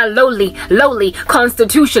at my lowly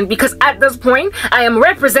constitution, because at this point I am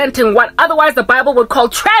representing what otherwise the Bible would call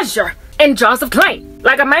treasure in jars of clay.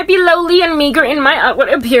 Like, I might be lowly and meager in my outward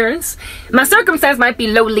appearance. My circumstance might be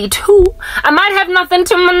lowly too. I might have nothing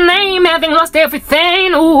to my name, having lost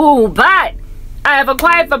everything. Ooh, but I have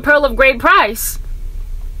acquired the pearl of great price.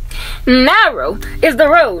 Narrow is the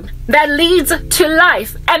road that leads to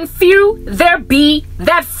life, and few there be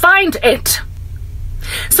that find it.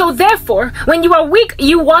 So therefore, when you are weak,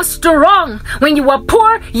 you are strong. When you are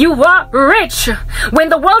poor, you are rich. When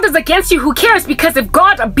the world is against you, who cares? Because if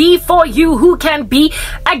God be for you, who can be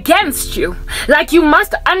against you? Like, you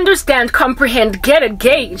must understand, comprehend, get it,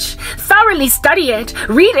 gauge, thoroughly study it,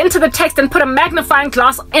 read into the text and put a magnifying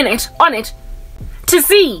glass on it, to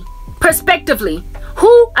see, prospectively,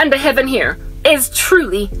 who under heaven here is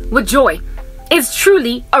truly with joy, is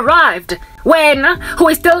truly arrived. When who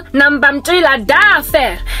is still nambamtrila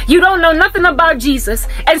dafer. You don't know nothing about Jesus,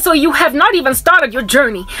 and so you have not even started your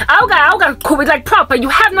journey. Auga like proper. You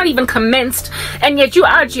have not even commenced, and yet you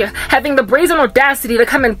out here having the brazen audacity to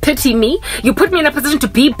come and pity me. You put me in a position to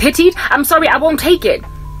be pitied. I'm sorry, I won't take it.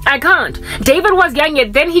 I can't. David was young,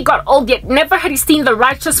 yet then he got old, yet never had he seen the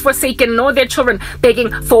righteous forsaken, nor their children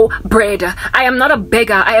begging for bread. I am not a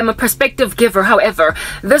beggar. I am a perspective giver. However,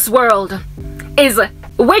 this world is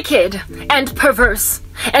wicked and perverse,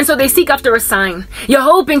 and so they seek after a sign. You're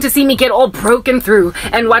hoping to see me get all broken through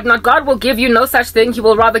and whatnot. God will give you no such thing. He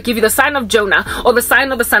will rather give you the sign of Jonah or the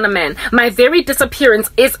sign of the Son of Man. My very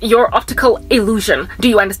disappearance is your optical illusion. Do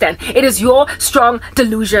you understand? It is your strong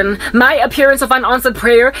delusion. My appearance of unanswered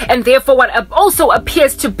prayer, and therefore what also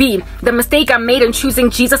appears to be the mistake I made in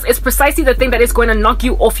choosing Jesus, is precisely the thing that is going to knock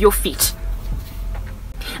you off your feet.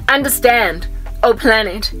 Understand, oh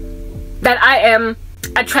planet, that I am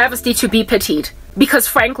a travesty to be pitied, because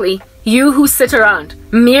frankly, you who sit around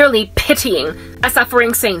merely pitying a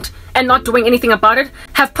suffering saint and not doing anything about it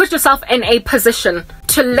have put yourself in a position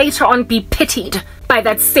to later on be pitied by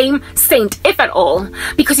that same saint, if at all.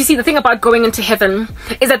 Because you see, the thing about going into heaven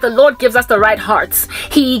is that the Lord gives us the right hearts.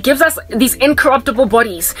 He gives us these incorruptible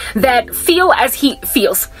bodies that feel as he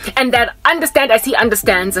feels and that understand as he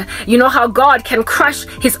understands. You know how God can crush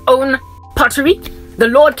his own pottery? The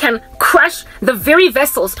Lord can crush the very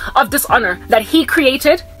vessels of dishonor that he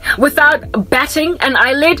created without batting an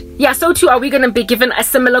eyelid. Yeah, so too are we going to be given a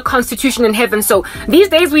similar constitution in heaven. So these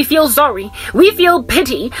days we feel sorry. We feel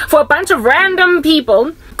pity for a bunch of random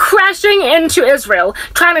people crashing into Israel,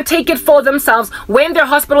 trying to take it for themselves when their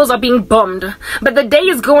hospitals are being bombed. But the day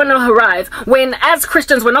is going to arrive when, as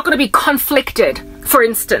Christians, we're not going to be conflicted, for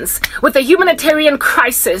instance, with a humanitarian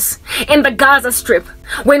crisis in the Gaza Strip,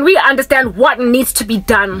 when we understand what needs to be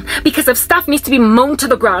done. Because if stuff needs to be mown to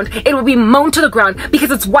the ground, it will be mown to the ground, because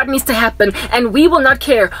it's what needs to happen. And we will not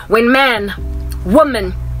care when man,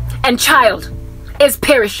 woman, and child is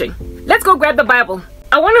perishing. Let's go grab the Bible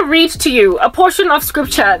I want to read to you a portion of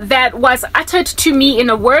scripture that was uttered to me in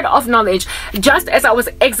a word of knowledge just as I was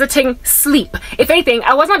exiting sleep. If anything,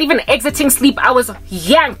 I was not even exiting sleep, I was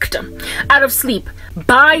yanked out of sleep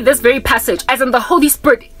by this very passage, as in the Holy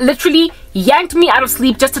Spirit literally yanked me out of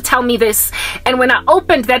sleep just to tell me this. And when I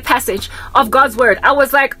opened that passage of God's word, I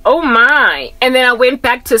was like, oh my, and then I went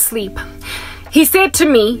back to sleep. He said to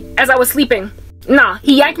me as I was sleeping,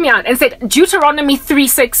 he yanked me out and said Deuteronomy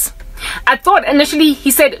 3:6. I thought initially he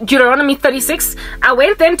said Deuteronomy 36. I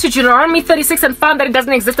went then to Deuteronomy 36 and found that it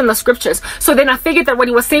doesn't exist in the scriptures. So then I figured that what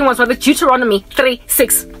he was saying was rather Deuteronomy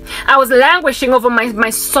 3:6. I was languishing over my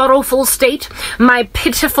sorrowful state, my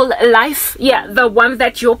pitiful life. Yeah, the one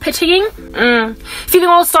that you're pitying. Feeling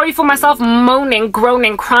all sorry for myself, moaning,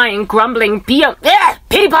 groaning, crying, grumbling,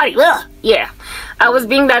 pity party. Yeah, I was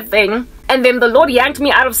being that thing. And then the Lord yanked me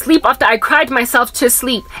out of sleep after I cried myself to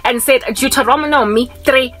sleep and said Deuteronomy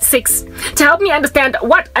 3:6 to help me understand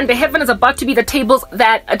what under heaven is about to be the tables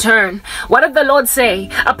that turn. What did the Lord say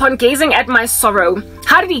upon gazing at my sorrow?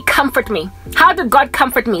 How did he comfort me? How did God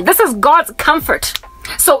comfort me? This is God's comfort.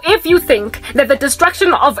 So if you think that the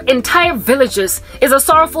destruction of entire villages is a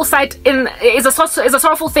sorrowful is a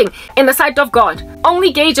sorrowful thing in the sight of God,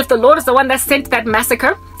 only gauge if the Lord is the one that sent that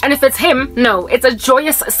massacre. And if it's him, no, it's a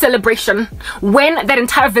joyous celebration when that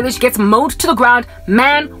entire village gets mowed to the ground,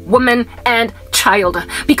 man, woman, and child,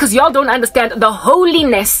 because y'all don't understand the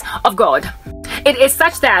holiness of God. It is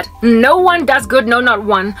such that no one does good, no, not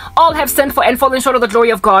one. All have sinned and fallen short of the glory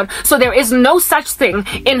of God. So there is no such thing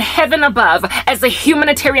in heaven above as the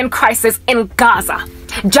humanitarian crisis in Gaza.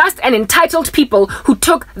 Just an entitled people who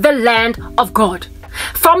took the land of God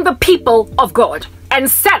from the people of God and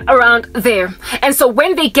sat around there. And so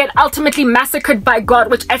when they get ultimately massacred by God,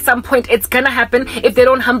 which at some point it's gonna happen if they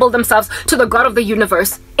don't humble themselves to the God of the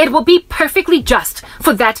universe, it will be perfectly just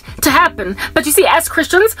for that to happen. But you see, as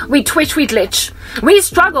Christians, we twitch, we glitch. We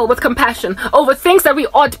struggle with compassion over things that we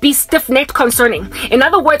ought to be stiff-necked concerning. In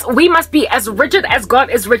other words, we must be as rigid as God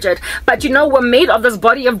is rigid. But you know, we're made of this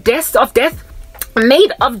body of death,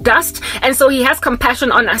 made of dust, and so he has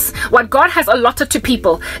compassion on us. What God has allotted to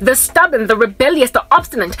people, the stubborn, the rebellious, the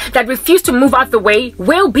obstinate that refuse to move out the way,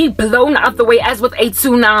 will be blown out the way as with a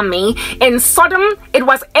tsunami. In Sodom, it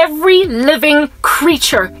was every living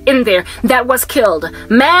creature in there that was killed.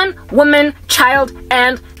 Man, woman, child,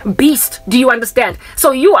 and beast. Do you understand?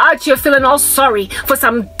 So you out here feeling all sorry for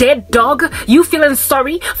some dead dog? You feeling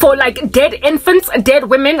sorry for like dead infants, dead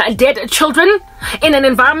women, dead children in an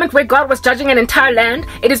environment where God was judging an entire land?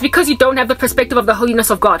 It is because you don't have the perspective of the holiness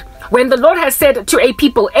of God. When the Lord has said to a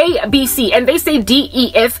people A, B, C, and they say D,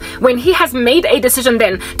 E, F, when he has made a decision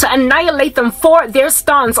then to annihilate them for their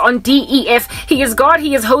stance on D, E, F, he is God,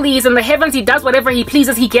 he is holy, he is in the heavens, he does whatever he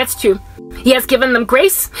pleases, he gets to. He has given them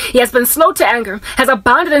grace, he has been slow to anger, has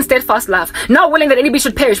abounded in steadfast love, not willing that anybody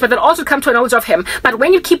should perish, but that all should come to a knowledge of him. But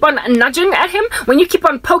when you keep on nudging at him, when you keep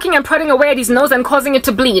on poking and prodding away at his nose and causing it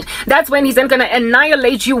to bleed, that's when he's then going to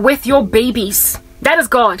annihilate you with your babies. That is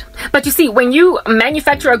God. But you see, when you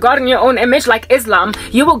manufacture a God in your own image like Islam,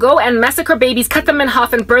 you will go and massacre babies, cut them in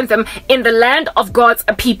half and burn them in the land of God's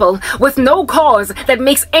people with no cause that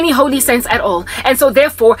makes any holy sense at all. And so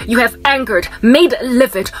therefore you have angered, made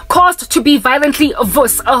livid, caused to be violently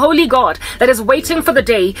vus, a holy God that is waiting for the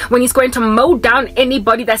day when he's going to mow down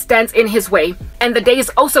anybody that stands in his way. And the day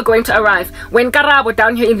is also going to arrive when Karabo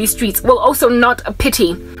down here in these streets will also not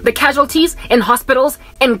pity the casualties in hospitals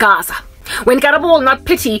in Gaza. When Karabo will not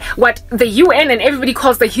pity what the UN and everybody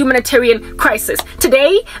calls the humanitarian crisis.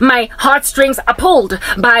 Today, my heartstrings are pulled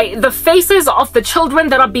by the faces of the children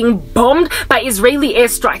that are being bombed by Israeli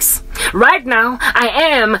airstrikes. Right now, I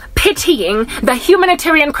am pitying the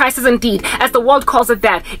humanitarian crisis indeed, as the world calls it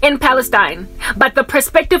that, in Palestine. But the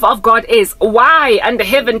perspective of God is, why under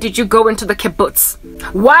heaven did you go into the kibbutz?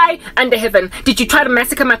 Why under heaven did you try to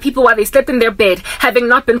massacre my people while they slept in their bed, having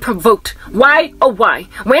not been provoked? Why, oh why?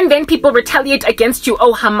 When then people retaliate against you,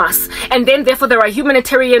 oh Hamas, and then therefore there are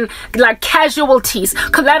humanitarian casualties,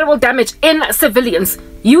 collateral damage in civilians,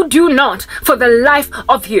 you do not, for the life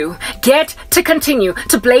of you, get to continue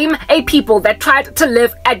to blame a people that tried to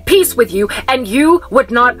live at peace with you, and you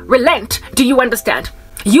would not relent. Do you understand?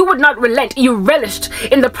 You would not relent. You relished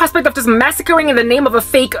in the prospect of just massacring in the name of a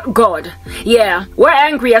fake God. Yeah, we're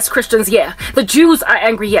angry as Christians, yeah. The Jews are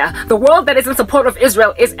angry, yeah. The world that is in support of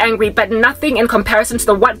Israel is angry, but nothing in comparison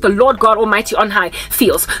to what the Lord God Almighty on high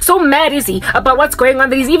feels. So mad is he about what's going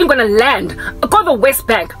on that he's even going to land, go the West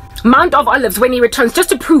Bank, Mount of Olives, when he returns, just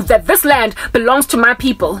to prove that this land belongs to my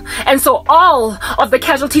people. And so all of the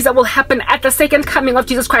casualties that will happen at the second coming of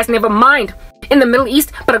Jesus Christ, never mind in the Middle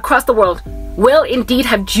East, but across the world, will indeed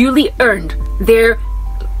have duly earned their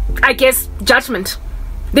I guess, judgment.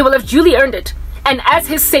 They will have duly earned it. And as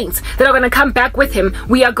his saints that are going to come back with him,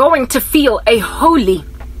 we are going to feel a holy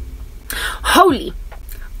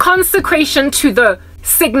consecration to the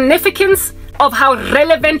significance of how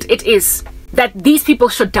relevant it is that these people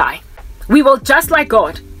should die. We will, just like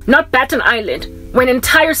God, not bat an eyelid when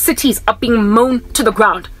entire cities are being mown to the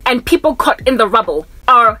ground and people caught in the rubble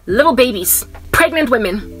are little babies, pregnant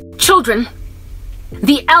women, children,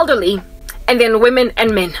 the elderly, and then women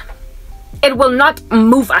and men. It will not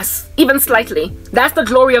move us, even slightly. That's the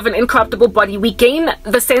glory of an incorruptible body. We gain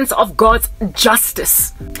the sense of God's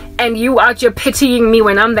justice. And you out here pitying me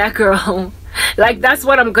when I'm that girl. Like, that's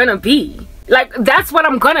what I'm gonna be. Like, that's what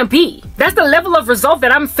I'm gonna be. That's the level of resolve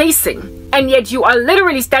that I'm facing. And yet you are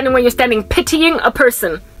literally standing where you're standing, pitying a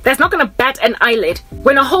person that's not gonna bat an eyelid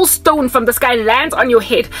when a whole stone from the sky lands on your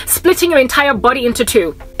head, splitting your entire body into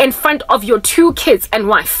two in front of your 2 kids and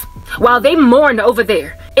wife, while they mourn over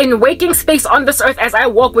there in waking space on this earth. As I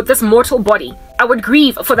walk with this mortal body, I would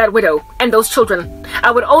grieve for that widow and those children.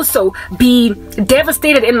 I would also be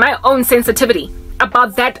devastated in my own sensitivity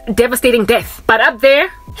about that devastating death. But up there,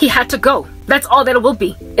 he had to go. That's all that it will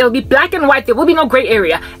be. It'll be black and white. There will be no gray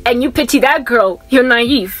area. And you pity that girl. You're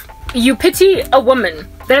naive. You pity a woman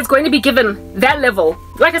that is going to be given that level.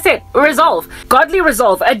 Like I said, resolve. Godly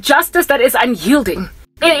resolve. A justice that is unyielding.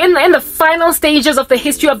 In the final stages of the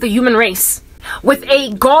history of the human race. With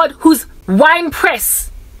a God whose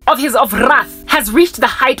winepress of wrath has reached the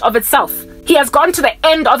height of itself. He has gone to the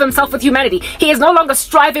end of himself with humanity. He is no longer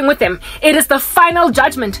striving with them. It is the final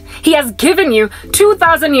judgment. He has given you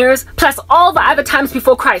 2,000 years plus all the other times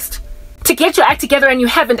before Christ to get your act together, and you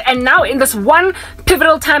haven't. And now in this one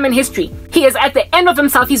pivotal time in history, he is at the end of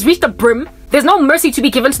himself. He's reached the brim. There's no mercy to be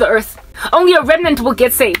given to the earth. Only a remnant will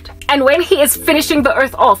get saved. And when he is finishing the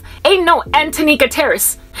earth off, ain't no Anthony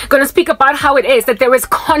Guterres gonna speak about how it is that there is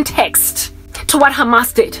context to what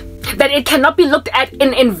Hamas did. That it cannot be looked at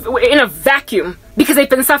in a vacuum, because they've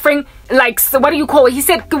been suffering, like, what do you call it? He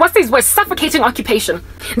said, what's these words? Suffocating occupation.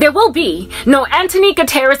 There will be no Anthony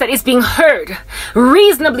Guterres that is being heard,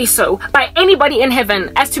 reasonably so, by anybody in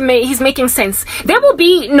heaven as to he's making sense. There will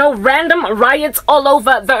be no random riots all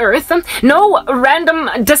over the earth, no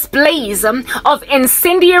random displays of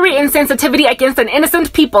incendiary insensitivity against an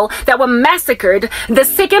innocent people that were massacred, the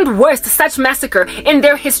second worst such massacre in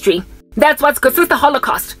their history. That's what's good since the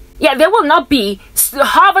Holocaust. Yeah, there will not be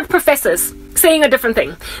Harvard professors saying a different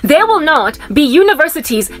thing. There will not be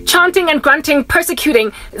universities chanting and grunting,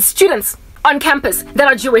 persecuting students on campus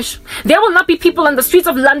that are Jewish. There will not be people in the streets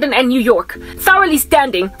of London and New York thoroughly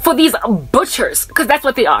standing for these butchers, because that's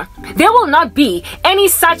what they are. There will not be any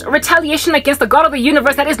such retaliation against the God of the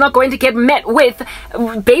universe that is not going to get met with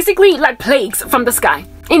basically like plagues from the sky.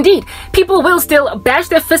 Indeed, people will still bash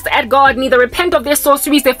their fists at God, neither repent of their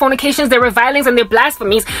sorceries, their fornications, their revilings, and their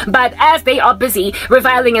blasphemies. But as they are busy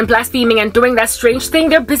reviling and blaspheming and doing that strange thing,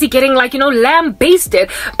 they're busy getting, like,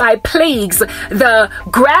 lambasted by plagues, the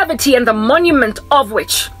gravity and the monument of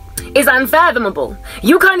which is unfathomable.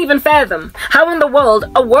 You can't even fathom how in the world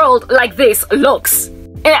a world like this looks.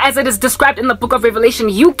 As it is described in the book of Revelation,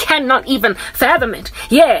 you cannot even fathom it.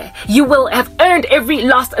 Yeah, you will have earned every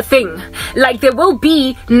last thing. Like, there will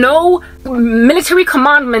be no military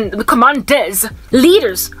commanders,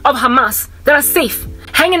 leaders of Hamas that are safe,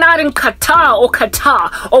 hanging out in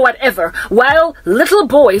Qatar or whatever, while little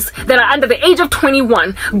boys that are under the age of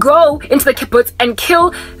 21 go into the kibbutz and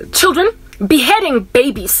kill children, beheading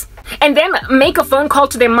babies, and then make a phone call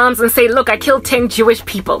to their moms and say, look, I killed 10 Jewish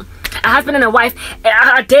people. A husband and a wife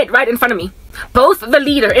are dead right in front of me. Both the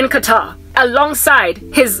leader in Qatar, alongside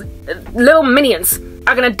his little minions,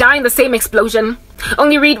 are gonna die in the same explosion.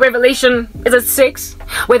 Only read Revelation, is it 6?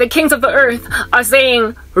 Where the kings of the earth are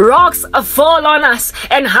saying, rocks fall on us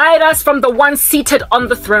and hide us from the one seated on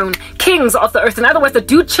the throne. Kings of the earth. In other words, the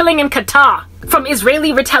dude chilling in Qatar from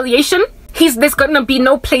Israeli retaliation, there's gonna be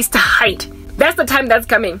no place to hide. That's the time that's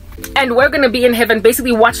coming. And we're gonna be in heaven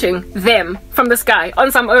basically watching them from the sky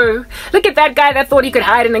on some look at that guy that thought he could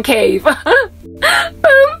hide in a cave.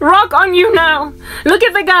 Boom, rock on you now. Look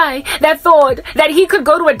at the guy that thought that he could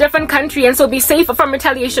go to a different country and so be safe from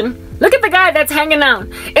retaliation. Look at the guy that's hanging out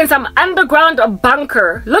in some underground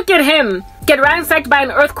bunker. Look at him get ransacked by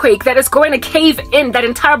an earthquake that is going to cave in that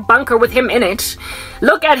entire bunker with him in it.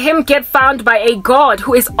 Look at him get found by a God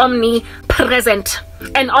who is omnipresent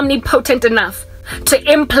and omnipotent enough to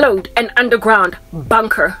implode an underground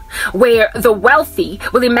bunker where the wealthy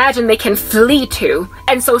will imagine they can flee to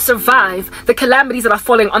and so survive the calamities that are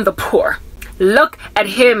falling on the poor. Look at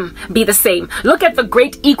him be the same. Look at the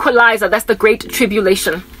great equalizer, that's the great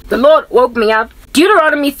tribulation. The Lord woke me up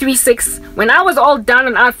Deuteronomy 3:6, when I was all down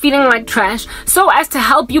and out feeling like trash, so as to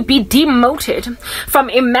help you be demoted from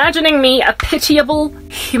imagining me a pitiable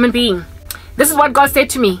human being. This is what God said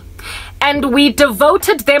to me. And we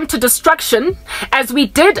devoted them to destruction, as we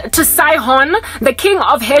did to Sihon, the king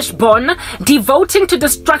of Heshbon, devoting to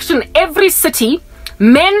destruction every city,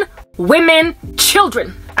 men, women,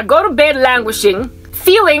 children. I go to bed languishing,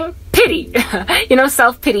 feeling pity,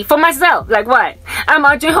 self-pity for myself. Like what? I'm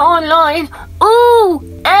out here online.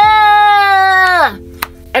 Ooh, ah.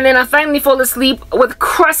 And then I finally fall asleep with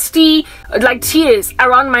crusty, tears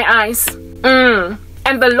around my eyes.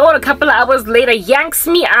 And the Lord, a couple of hours later, yanks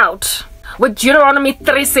me out with Deuteronomy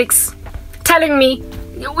 3:6, telling me,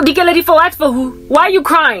 for who? Why are you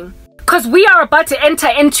crying? Because we are about to enter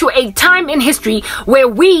into a time in history where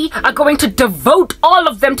we are going to devote all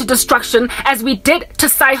of them to destruction, as we did to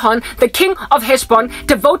Sihon, the king of Heshbon,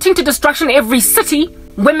 devoting to destruction every city,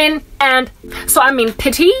 women, and... So,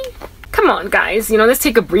 pity? Come on, guys. Let's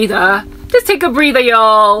take a breather. Just take a breather,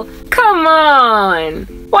 y'all. Come on.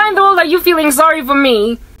 Why in the world are you feeling sorry for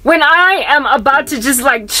me when I am about to just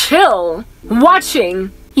chill,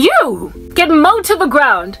 watching you get mowed to the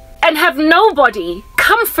ground and have nobody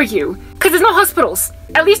come for you? Because there's no hospitals,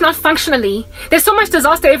 at least not functionally. There's so much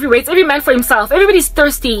disaster everywhere. It's every man for himself. Everybody's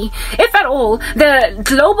thirsty. If at all, the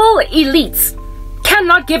global elites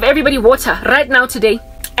cannot give everybody water right now today.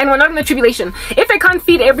 And we're not in the tribulation. If they can't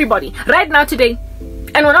feed everybody right now today,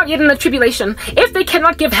 and we're not yet in the tribulation, if they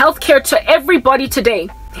cannot give health care to everybody today,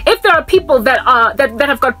 if there are people that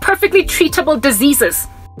have got perfectly treatable diseases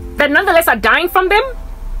that nonetheless are dying from them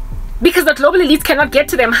because the global elites cannot get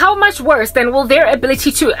to them, how much worse then will their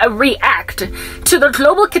ability to react to the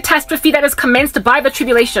global catastrophe that is commenced by the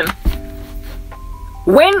tribulation,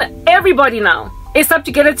 when everybody now is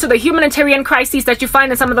subjugated to the humanitarian crises that you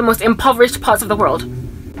find in some of the most impoverished parts of the world?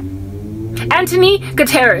 Anthony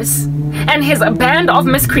Guterres and his band of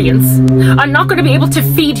miscreants are not going to be able to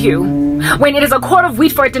feed you when it is a quart of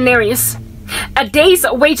wheat for a denarius. A day's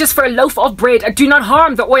wages for a loaf of bread do not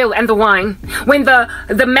harm the oil and the wine. When the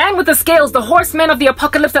man with the scales, the horseman of the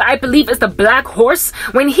apocalypse that I believe is the black horse,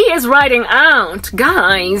 when he is riding out,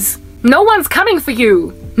 guys, no one's coming for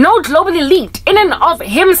you. No global elite in and of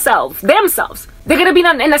themselves. They're going to be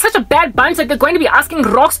in such a bad bunch that they're going to be asking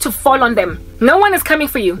rocks to fall on them. No one is coming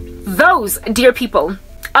for you. Those, dear people,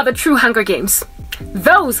 are the true Hunger Games.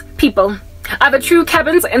 Those people are the true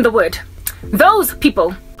cabins in the wood. Those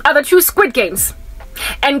people are the true Squid Games.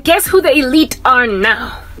 And guess who the elite are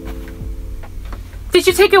now? Did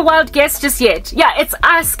you take a wild guess just yet? Yeah, it's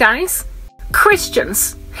us, guys.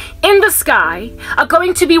 Christians in the sky are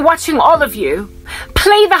going to be watching all of you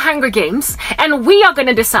play the Hunger Games, and we are going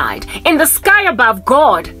to decide in the sky above.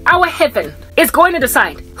 God, our heaven, is going to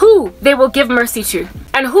decide who they will give mercy to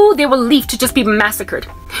and who they will leave to just be massacred,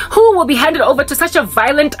 who will be handed over to such a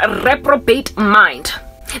violent reprobate mind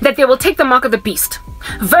that they will take the mark of the beast,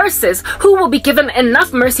 versus who will be given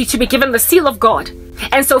enough mercy to be given the seal of God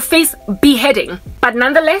and so face beheading, but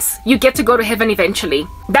nonetheless you get to go to heaven eventually.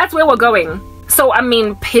 That's where we're going. So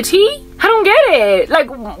pity? I don't get it.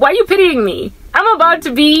 Why are you pitying me? I'm about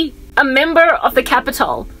to be a member of the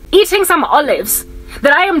Capitol, eating some olives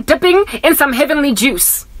that I am dipping in some heavenly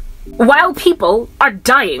juice, while people are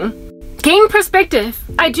dying. Gain perspective.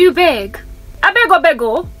 I do beg. I beg.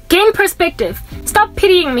 Gain perspective. Stop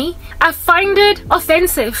pitying me. I find it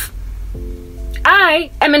offensive. I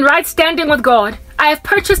am in right standing with God. I have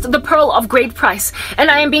purchased the pearl of great price, and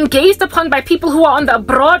I am being gazed upon by people who are on the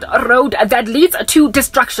broad road that leads to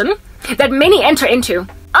destruction, that many enter into.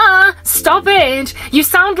 Stop it. You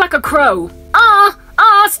sound like a crow.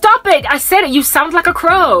 Stop it. I said it. You sound like a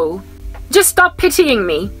crow. Just stop pitying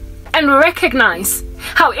me and recognize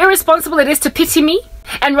how irresponsible it is to pity me,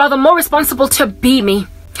 and rather more responsible to be me,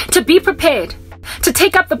 to be prepared, to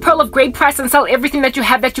take up the pearl of great price and sell everything that you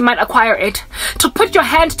have that you might acquire it, to put your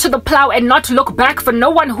hand to the plow and not look back, for no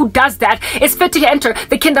one who does that is fit to enter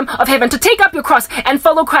the kingdom of heaven, to take up your cross and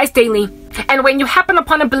follow Christ daily. And when you happen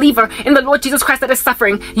upon a believer in the Lord Jesus Christ that is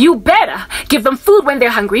suffering, you better give them food when they're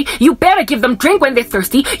hungry. You better give them drink when they're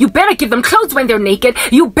thirsty. You better give them clothes when they're naked.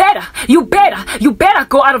 You better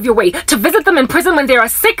go out of your way to visit them in prison when they are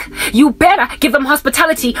sick. You better give them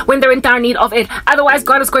hospitality when they're in dire need of it. Otherwise,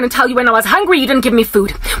 God is going to tell you, when I was hungry, you didn't give me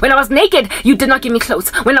food. When I was naked, you did not give me clothes.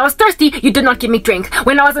 When I was thirsty, you did not give me drink.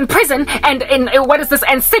 When I was in prison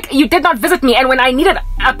and sick, you did not visit me. And when I needed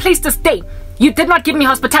a place to stay, you did not give me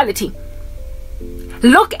hospitality.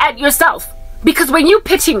 Look at yourself, because when you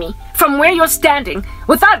pity me from where you're standing,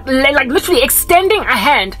 without literally extending a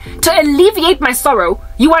hand to alleviate my sorrow.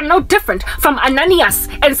 You are no different from Ananias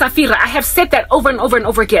and Sapphira. I have said that over and over and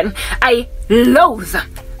over again. I loathe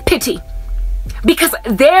pity. Because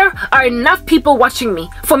there are enough people watching me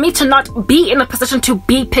for me to not be in a position to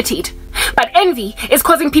be pitied. But envy is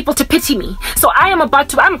causing people to pity me. So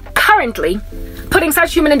I'm currently putting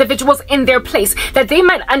such human individuals in their place that they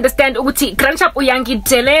might understand ukuthi Granchap Uyangi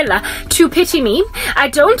Delela to pity me. I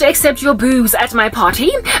don't accept your booze at my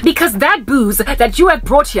party because that booze that you have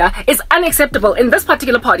brought here is unacceptable in this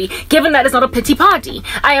particular party, given that it's not a pity party.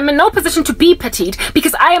 I am in no position to be pitied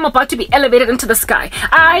because I am about to be elevated into the sky.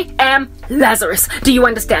 I am Lazarus. Do you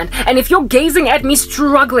understand? And if you're gazing at me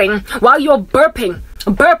struggling while you're burping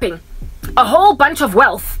a whole bunch of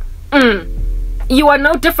wealth, you are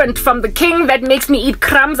no different from the king that makes me eat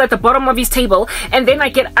crumbs at the bottom of his table and then I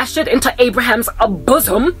get ushered into Abraham's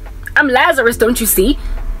bosom. I'm Lazarus, don't you see?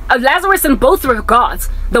 A Lazarus in both regards.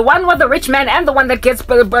 The one with the rich man and the one that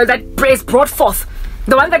is brought forth.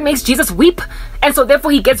 The one that makes Jesus weep, and so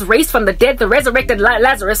therefore he gets raised from the dead, the resurrected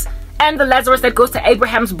Lazarus, and the Lazarus that goes to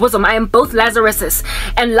Abraham's bosom. I am both Lazaruses,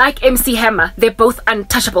 and like MC Hammer, they're both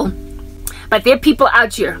untouchable. But there are people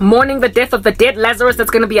out here mourning the death of the dead Lazarus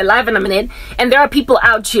that's going to be alive in a minute, and there are people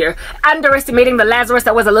out here underestimating the Lazarus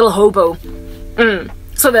that was a little hobo.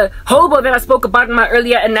 So the hobo that I spoke about in my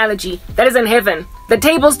earlier analogy, that is in heaven, the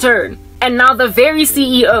tables turn. And now the very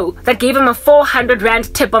CEO that gave him a 400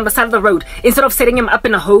 Rand tip on the side of the road instead of setting him up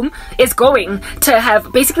in a home is going to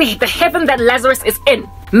have basically the heaven that Lazarus is in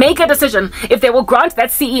make a decision if they will grant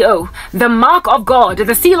that CEO the mark of God,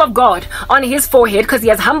 the seal of God on his forehead, because he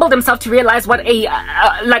has humbled himself to realize what a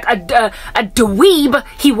dweeb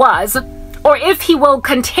he was, or if he will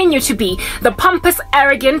continue to be the pompous,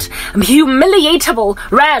 arrogant, humiliatable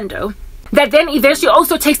rando that then eventually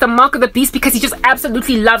also takes the mark of the beast because he just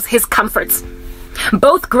absolutely loves his comforts.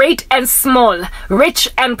 Both great and small, rich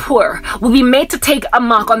and poor, will be made to take a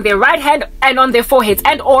mark on their right hand and on their foreheads,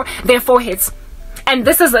 and or their foreheads. And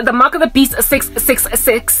this is the mark of the beast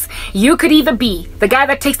 666. You could either be the guy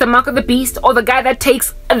that takes the mark of the beast or the guy that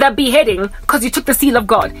takes the beheading because you took the seal of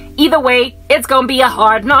God. Either way, it's gonna be a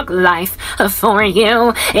hard knock life for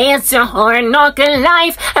you. It's a hard knock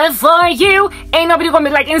life for you. Ain't nobody gonna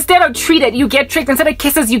be like, instead of treated, you get tricked. Instead of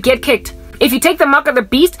kisses, you get kicked. If you take the mark of the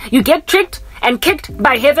beast, you get tricked and kicked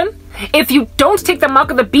by heaven. If you don't take the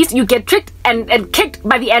mark of the beast, you get tricked and kicked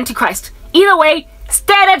by the Antichrist. Either way,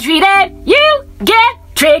 instead of treated, you get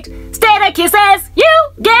tricked. Instead of kisses,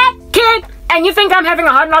 you get kicked. And you think I'm having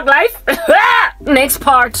a hard knock life? Next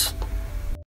part.